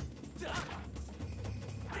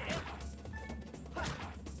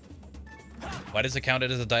 Why does it count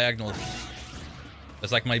it as a diagonal?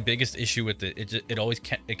 That's like my biggest issue with it. It always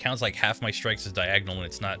counts like half my strikes as diagonal when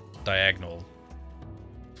it's not diagonal.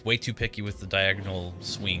 It's way too picky with the diagonal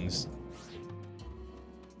swings.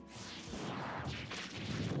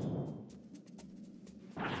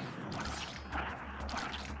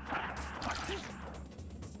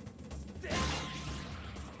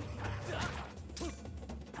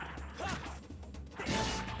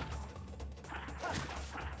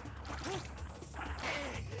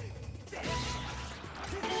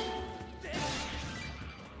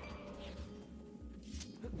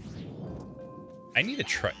 I need to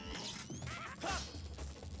try.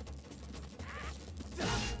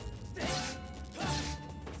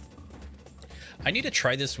 I need to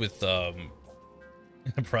try this with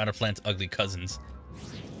Piranha Plant's ugly cousins.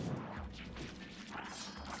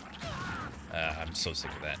 I'm so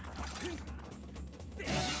sick of that.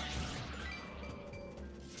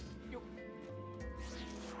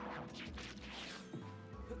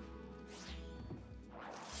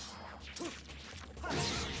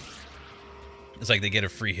 It's like they get a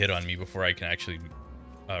free hit on me before I can actually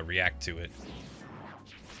react to it.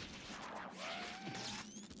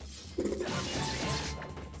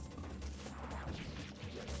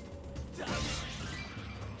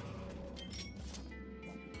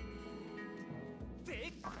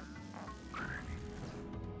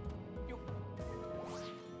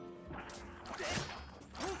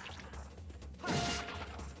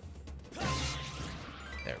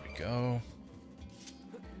 There we go.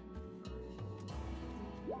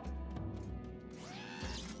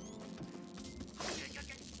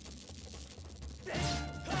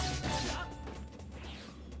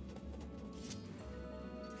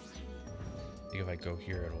 if I go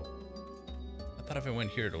here, it'll... I thought if I went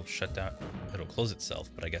here, it'll shut down. It'll close itself,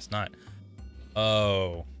 but I guess not.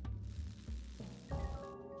 Oh.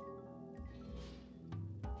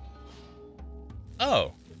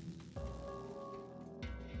 Oh.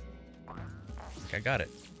 I got it.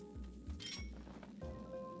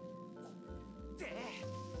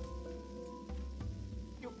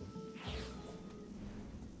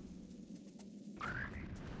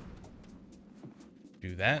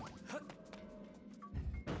 Do that.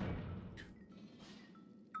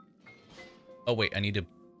 Oh wait, I need to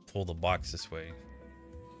pull the box this way.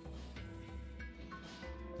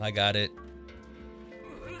 I got it.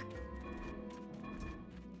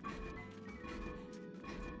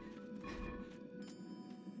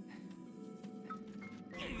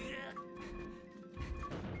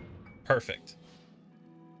 Perfect.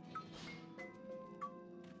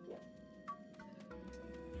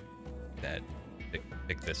 That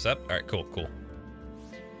pick this up. All right, cool.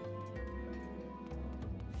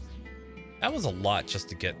 That was a lot just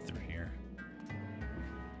to get through here.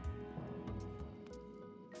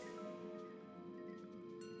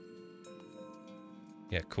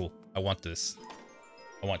 Yeah, cool. I want this.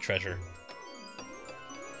 I want treasure.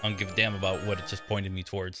 I don't give a damn about what it just pointed me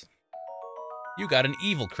towards. You got an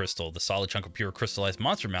evil crystal. The solid chunk of pure crystallized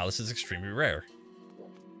monster malice is extremely rare.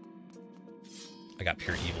 I got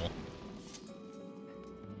pure evil.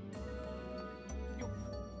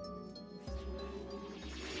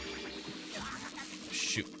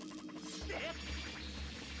 Shoot.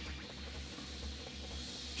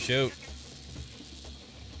 Shoot.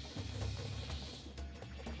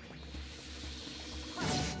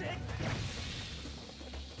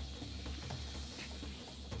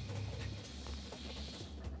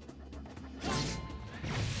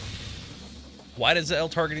 Why does the L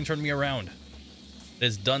targeting turn me around? It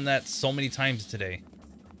has done that so many times today.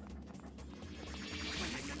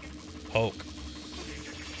 Poke.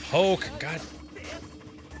 Poke. God.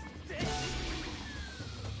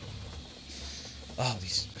 Oh,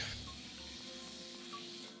 these.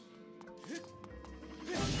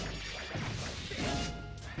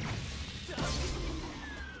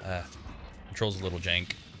 Controls a little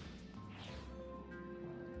jank.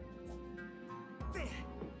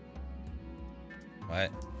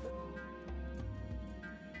 What?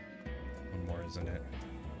 One more, isn't it?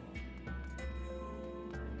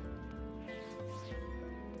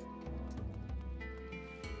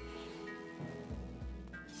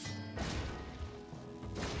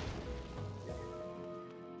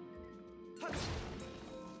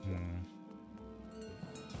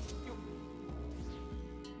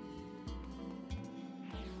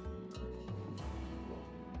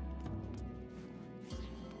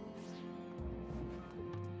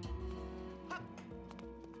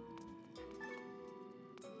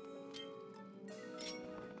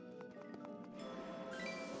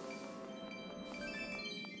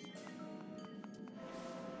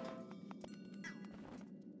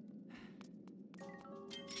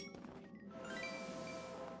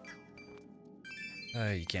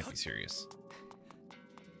 You can't be serious.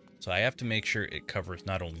 So I have to make sure it covers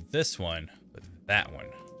not only this one, but that one.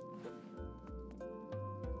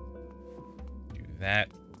 Do that.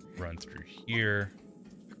 Run through here.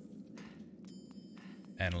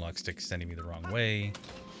 Analog stick sending me the wrong way.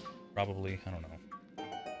 Probably. I don't know.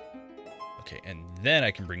 Okay, and then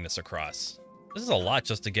I can bring this across. This is a lot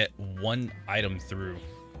just to get one item through.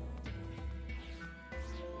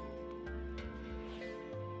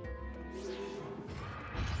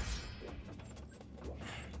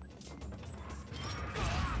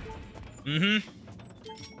 Mm-hmm.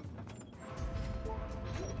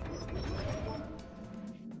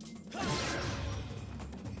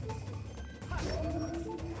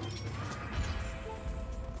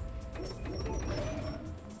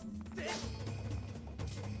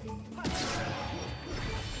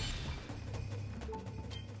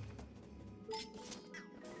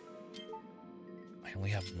 I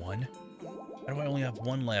only have one? Why do I only have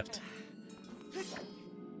one left?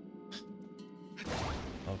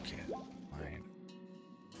 Okay.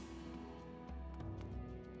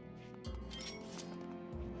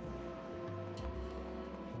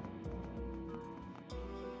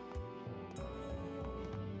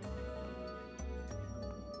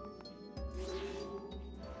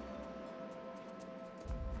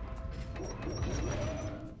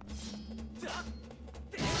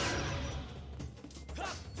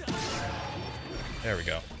 There we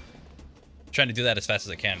go. Trying to do that as fast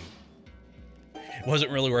as I can. It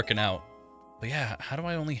wasn't really working out. But yeah, how do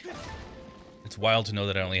I only... It's wild to know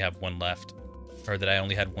that I only have one left. Or that I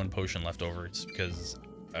only had one potion left over. It's because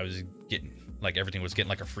I was getting... Like, everything was getting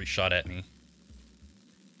like a free shot at me.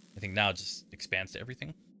 I think now it just expands to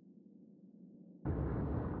everything.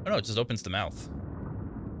 Oh no, it just opens the mouth.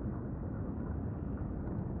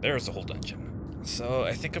 There's the whole dungeon. So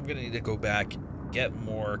I think I'm gonna need to go back, get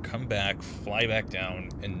more, come back, fly back down,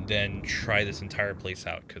 and then try this entire place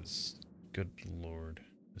out, because, good lord,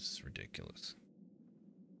 this is ridiculous.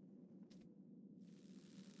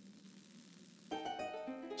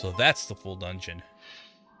 So that's the full dungeon.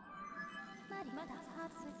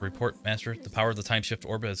 Report, Master. The power of the time shift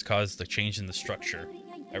orbit has caused the change in the structure.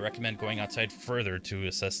 I recommend going outside further to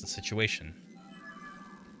assess the situation.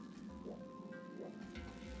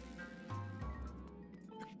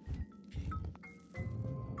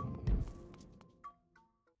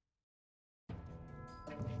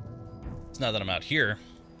 It's now that I'm out here.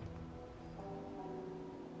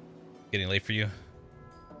 Getting late for you?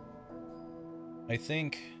 I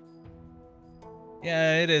think...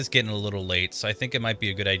 Yeah, it is getting a little late, so I think it might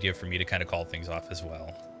be a good idea for me to kind of call things off as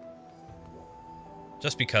well.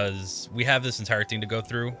 Just because we have this entire thing to go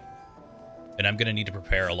through, and I'm going to need to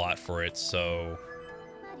prepare a lot for it, so...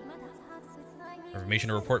 Information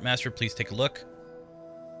to report, Master, please take a look.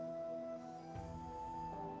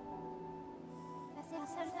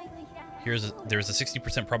 There's a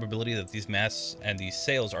 60% probability that these masts and these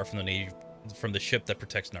sails are from the ship that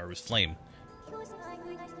protects Naru's flame.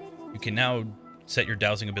 You can now set your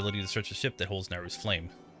dowsing ability to search a ship that holds Naru's flame.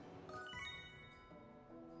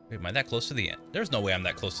 Wait, am I that close to the end? There's no way I'm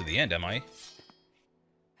that close to the end, am I?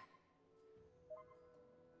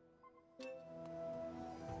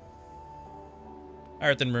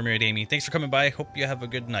 Alright then, Mermaid Amy. Thanks for coming by. Hope you have a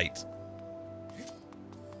good night.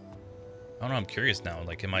 I don't know, I'm curious now.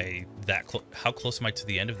 Like, am I that close? How close am I to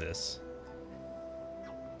the end of this?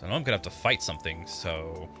 I know I'm gonna have to fight something,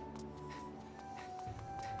 so...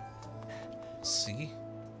 Let's see.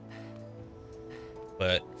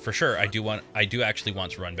 But for sure, I do actually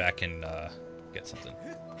want to run back and get something.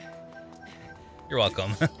 You're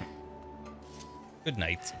welcome. Good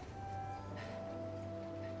night.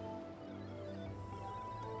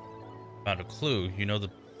 Found a clue. You know the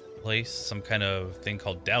place? Some kind of thing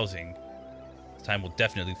called dowsing. This time will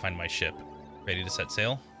definitely find my ship. Ready to set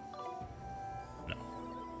sail? No.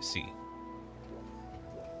 I see.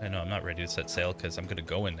 I know I'm not ready to set sail because I'm gonna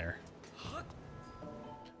go in there.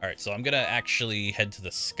 Alright, so I'm gonna actually head to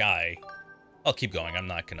the sky. I'll keep going. I'm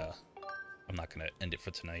not gonna end it for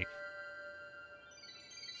tonight.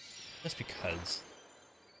 Just because.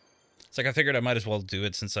 It's like I figured I might as well do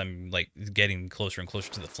it since I'm like getting closer and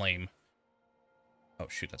closer to the flame. Oh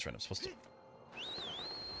shoot, that's right. I'm supposed to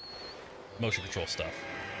motion control stuff.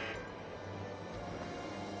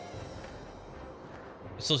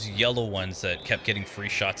 It's those yellow ones that kept getting free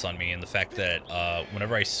shots on me, and the fact that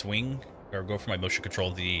whenever I swing or go for my motion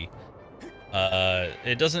control,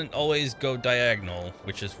 it doesn't always go diagonal,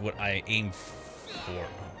 which is what I aim for.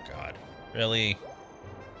 Oh god, really?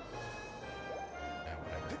 Yeah,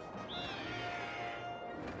 whatever.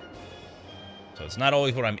 So it's not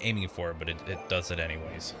always what I'm aiming for, but it does it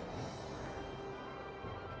anyways.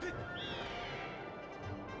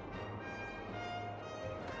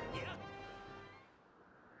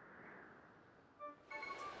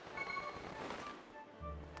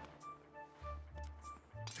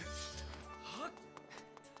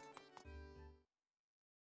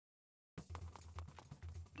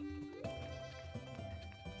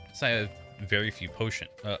 I have very few potion.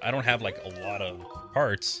 I don't have like a lot of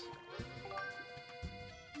parts,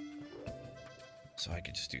 so I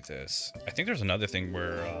could just do this. I think there's another thing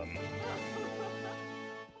where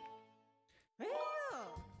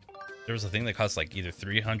there was a thing that costs like either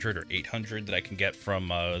 300 or 800 that I can get from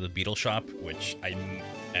the beetle shop, which I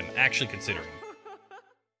am actually considering.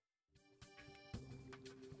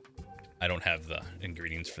 I don't have the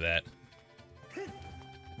ingredients for that.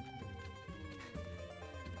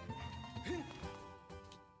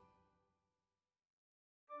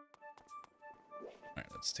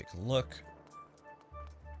 Let's take a look.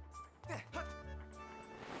 I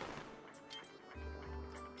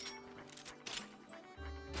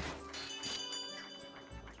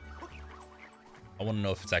want to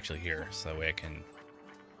know if it's actually here, so that way I can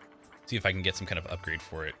see if I can get some kind of upgrade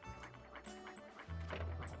for it.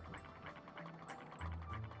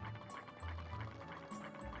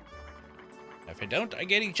 If I don't, I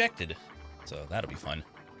get ejected. So that'll be fun.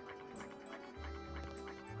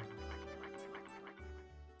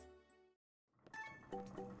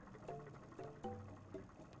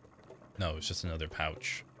 No, it's just another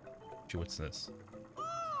pouch. Gee, what's this?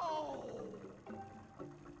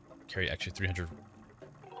 Carry extra 300.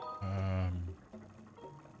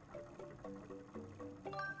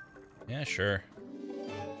 Yeah, sure.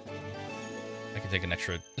 I can take an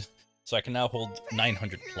extra... So I can now hold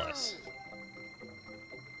 900 plus.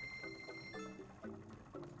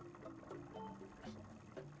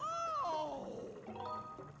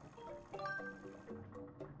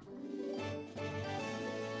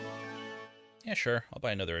 Yeah, sure. I'll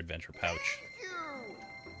buy another adventure pouch.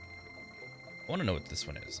 I want to know what this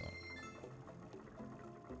one is, though.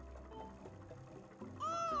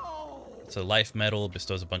 It's a life medal,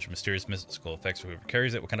 bestows a bunch of mysterious mystical effects for whoever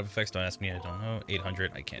carries it. What kind of effects? Don't ask me, I don't know.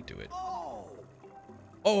 800, I can't do it.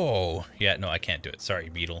 Oh! Yeah, no, I can't do it. Sorry,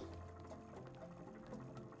 Beetle.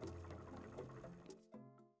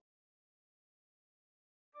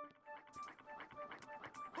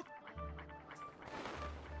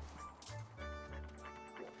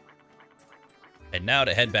 And now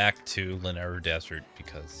to head back to Lanera Desert,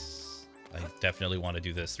 because I definitely want to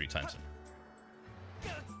do this 3 times.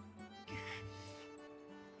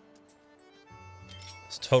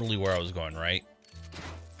 It's totally where I was going, right?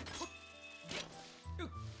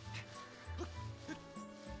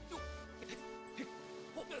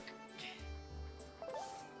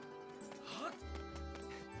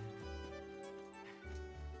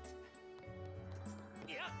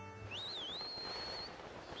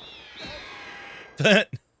 I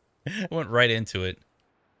went right into it.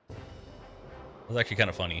 It was actually kind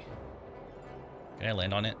of funny. Can I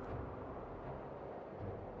land on it?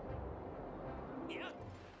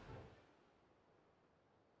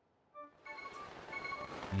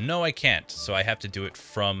 No, I can't. So I have to do it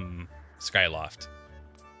from Skyloft,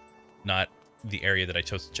 not the area that I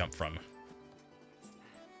chose to jump from.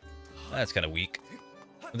 That's kind of weak.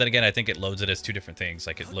 But then again, I think it loads it as 2 different things.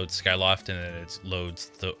 Like it loads Skyloft and then it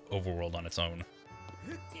loads the overworld on its own.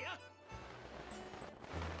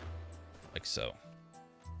 Like so.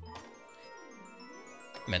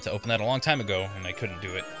 I meant to open that a long time ago and I couldn't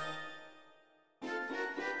do it.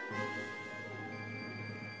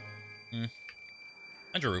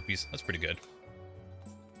 100 rupees. That's pretty good.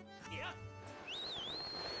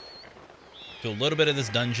 Do a little bit of this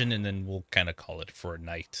dungeon and then we'll kind of call it for a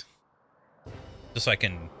night. Just so I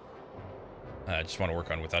can... I just want to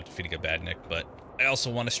work on without defeating a bad Nick, but I also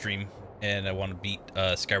want to stream and I want to beat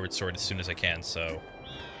Skyward Sword as soon as I can, so...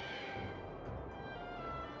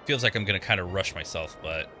 Feels like I'm going to kind of rush myself,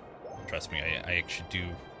 but trust me, I actually do...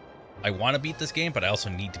 I want to beat this game, but I also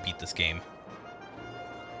need to beat this game.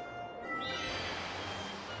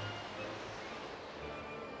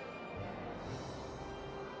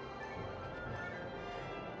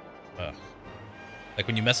 Like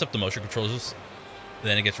when you mess up the motion controls,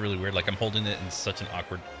 then it gets really weird. Like I'm holding it in such an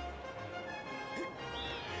awkward...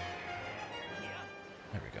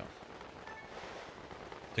 There we go.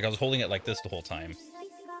 Like I was holding it like this the whole time.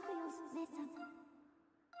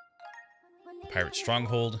 Pirate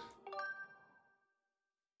Stronghold.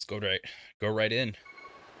 Let's go right in.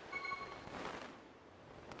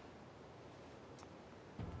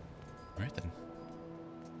 All right then.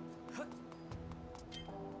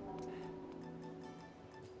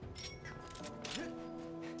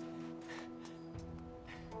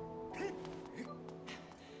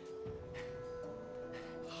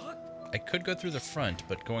 I could go through the front,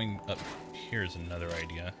 but going up here is another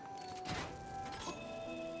idea.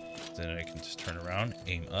 Then I can just turn around,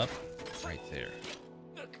 aim up, right there.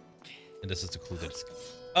 And this is the clue that it's...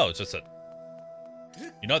 Oh, it's just a...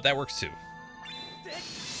 You know what? That works too.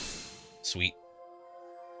 Sweet.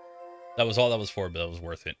 That was all that was for, but it was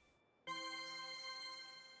worth it.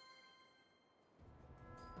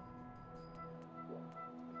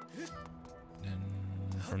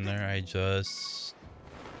 And from there, I just...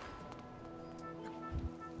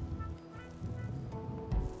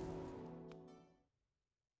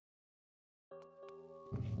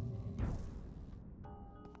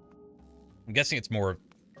 I'm guessing it's more...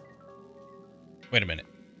 Wait a minute.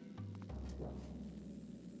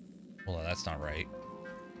 Hold on, that's not right.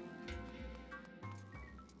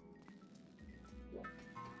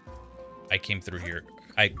 I came through here.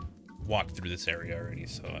 I walked through this area already,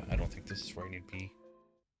 so I don't think this is where I need to be.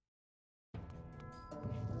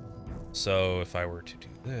 So if I were to do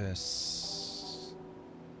this...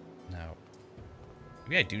 Now...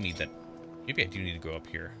 Maybe I do need that... Maybe I do need to go up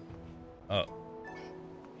here. Oh.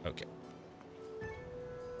 Okay.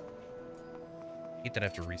 I hate that I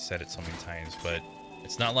have to reset it so many times, but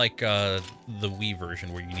it's not like the Wii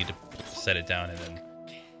version where you need to set it down and then...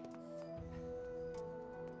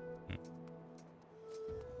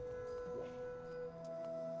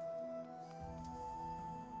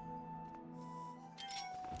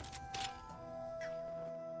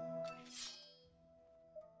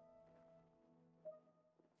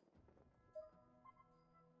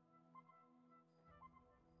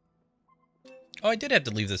 Oh, I did have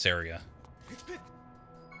to leave this area.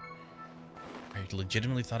 I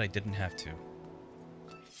legitimately thought I didn't have to.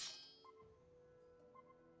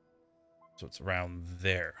 So it's around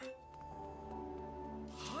there.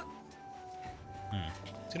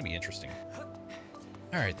 It's gonna be interesting.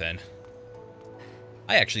 Alright then.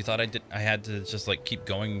 I actually thought I had to just like keep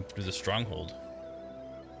going through the stronghold.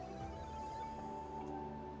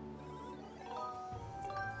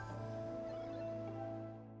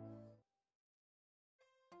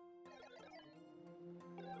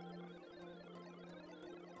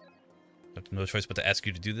 But no choice but to ask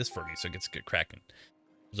you to do this for me, so it gets good cracking.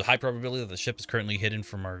 There's a high probability that the ship is currently hidden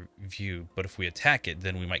from our view, but if we attack it,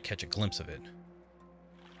 then we might catch a glimpse of it.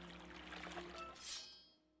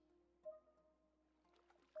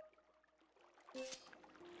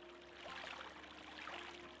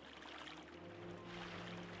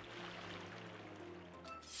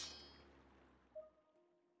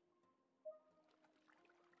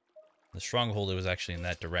 The stronghold, it was actually in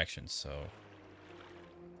that direction, so...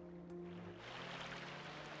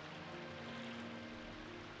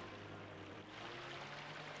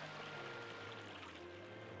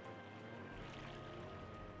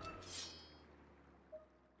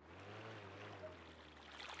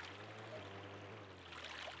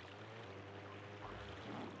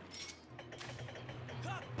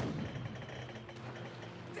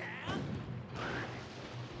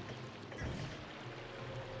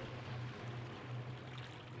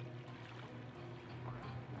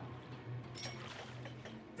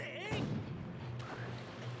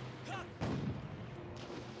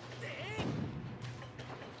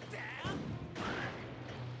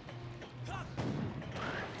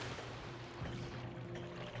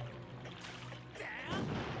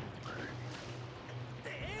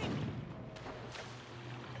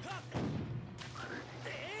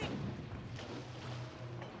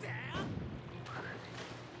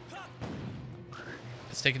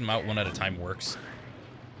 Taking them out one at a time works.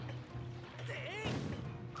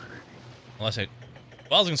 Unless I...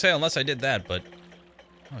 Well, I was gonna say unless I did that, but...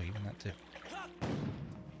 Oh, even that too.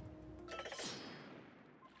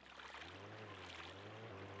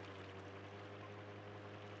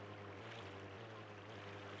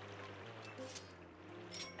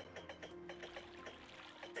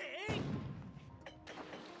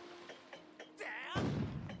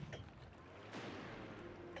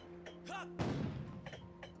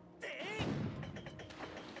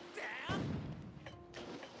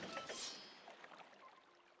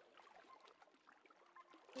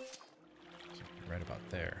 Right about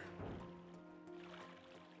there.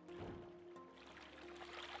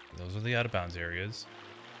 Those are the out of bounds areas.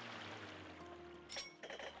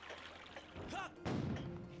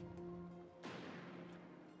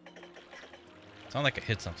 Sound like I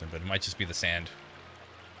hit something, but it might just be the sand.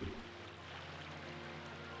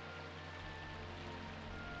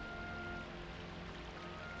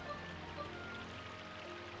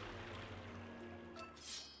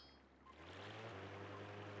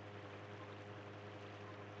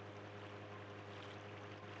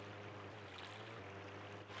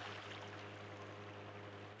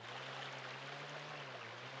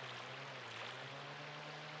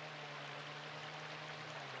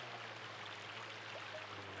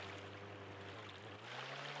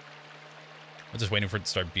 I'm just waiting for it to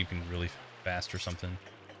start beeping really fast or something.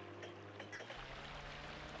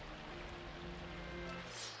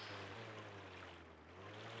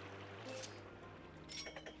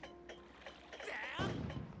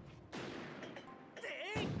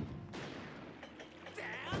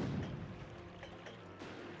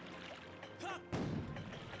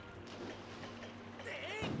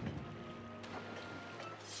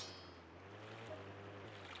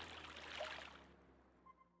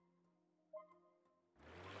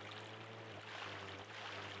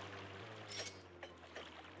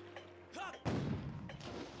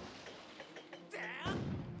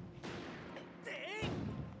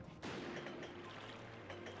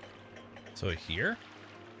 So here?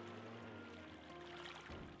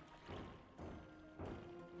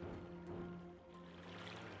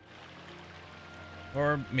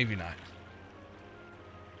 Or maybe not.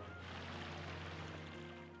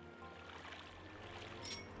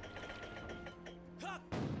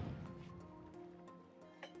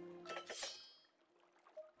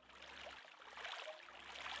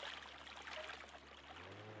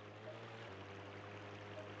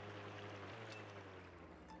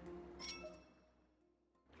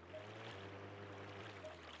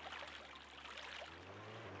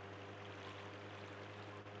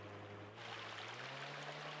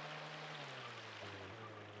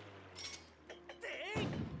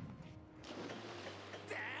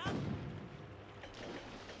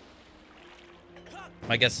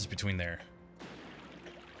 My guess is between there.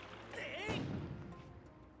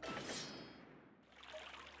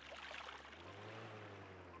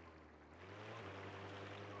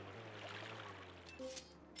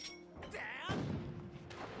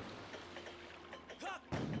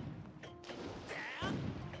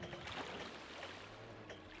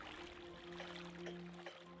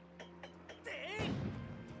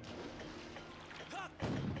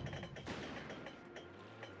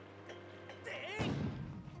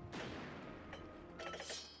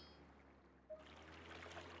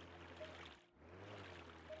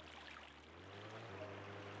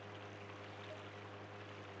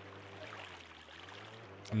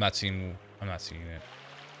 I'm not seeing it.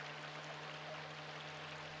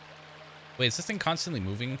 Wait, is this thing constantly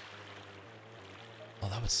moving? Oh,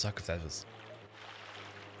 that would suck if that was...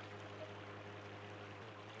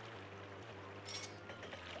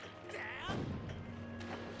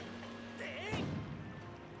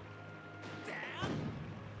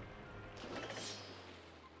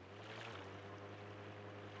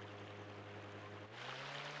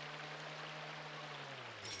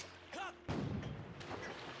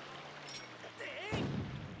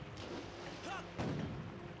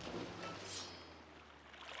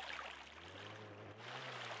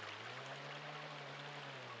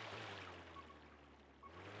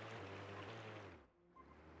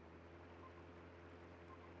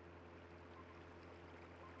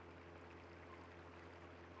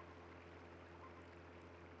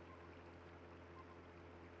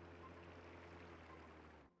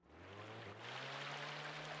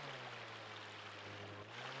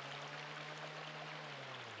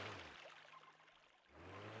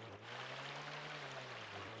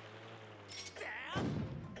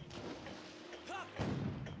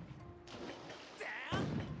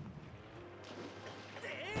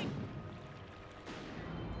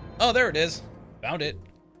 Oh, there it is. Found it.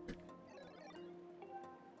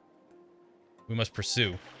 We must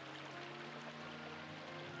pursue.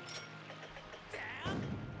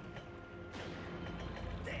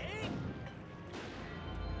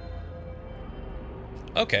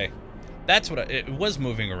 Okay. That's what it was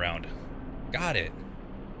moving around. Got it.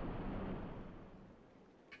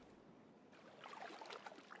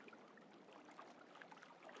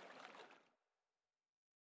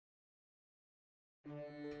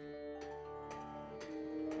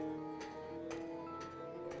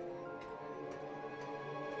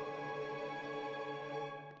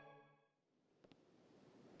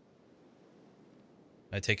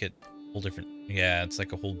 I take it a whole different... Yeah, it's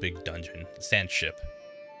like a whole big dungeon. Sand ship.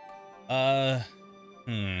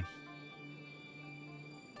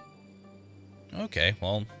 Okay,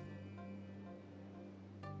 well...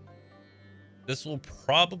 This will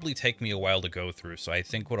probably take me a while to go through, so I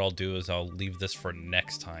think what I'll do is I'll leave this for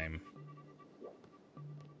next time.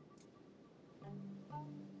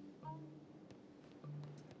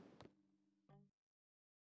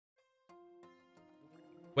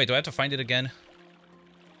 Wait, do I have to find it again?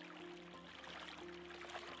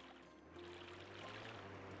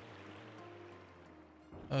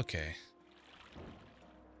 Okay.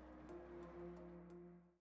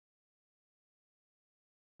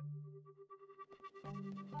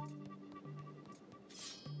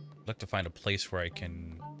 I'd like to find a place where I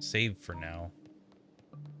can save for now.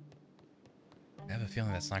 I have a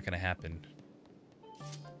feeling that's not going to happen.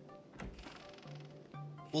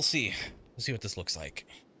 We'll see. We'll see what this looks like.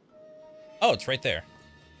 Oh, it's right there.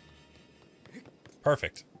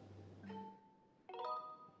 Perfect.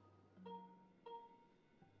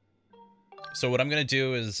 So what I'm going to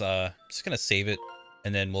do is just going to save it,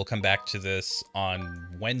 and then we'll come back to this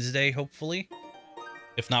on Wednesday, hopefully.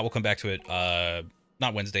 If not, we'll come back to it,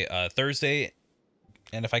 not Wednesday, Thursday.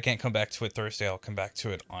 And if I can't come back to it Thursday, I'll come back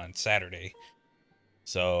to it on Saturday.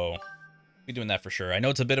 So, I'll be doing that for sure. I know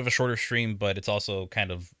it's a bit of a shorter stream, but it's also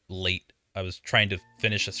kind of late. I was trying to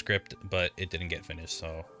finish a script, but it didn't get finished,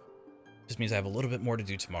 so... Just means I have a little bit more to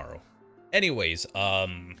do tomorrow. Anyways,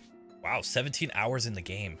 wow, 17 hours in the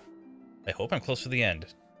game. I hope I'm close to the end.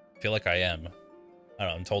 I feel like I am. I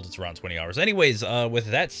don't know, I'm told it's around 20 hours. Anyways,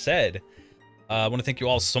 with that said, I want to thank you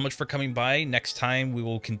all so much for coming by. Next time, we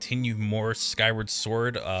will continue more Skyward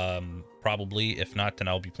Sword. Probably. If not, then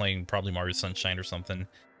I'll be playing probably Mario Sunshine or something.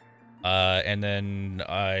 And then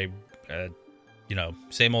you know,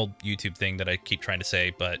 same old YouTube thing that I keep trying to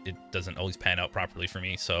say, but it doesn't always pan out properly for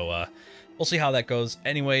me. So, we'll see how that goes.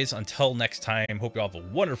 Anyways, until next time, hope you all have a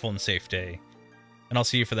wonderful and safe day. And I'll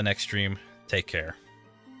see you for the next stream. Take care.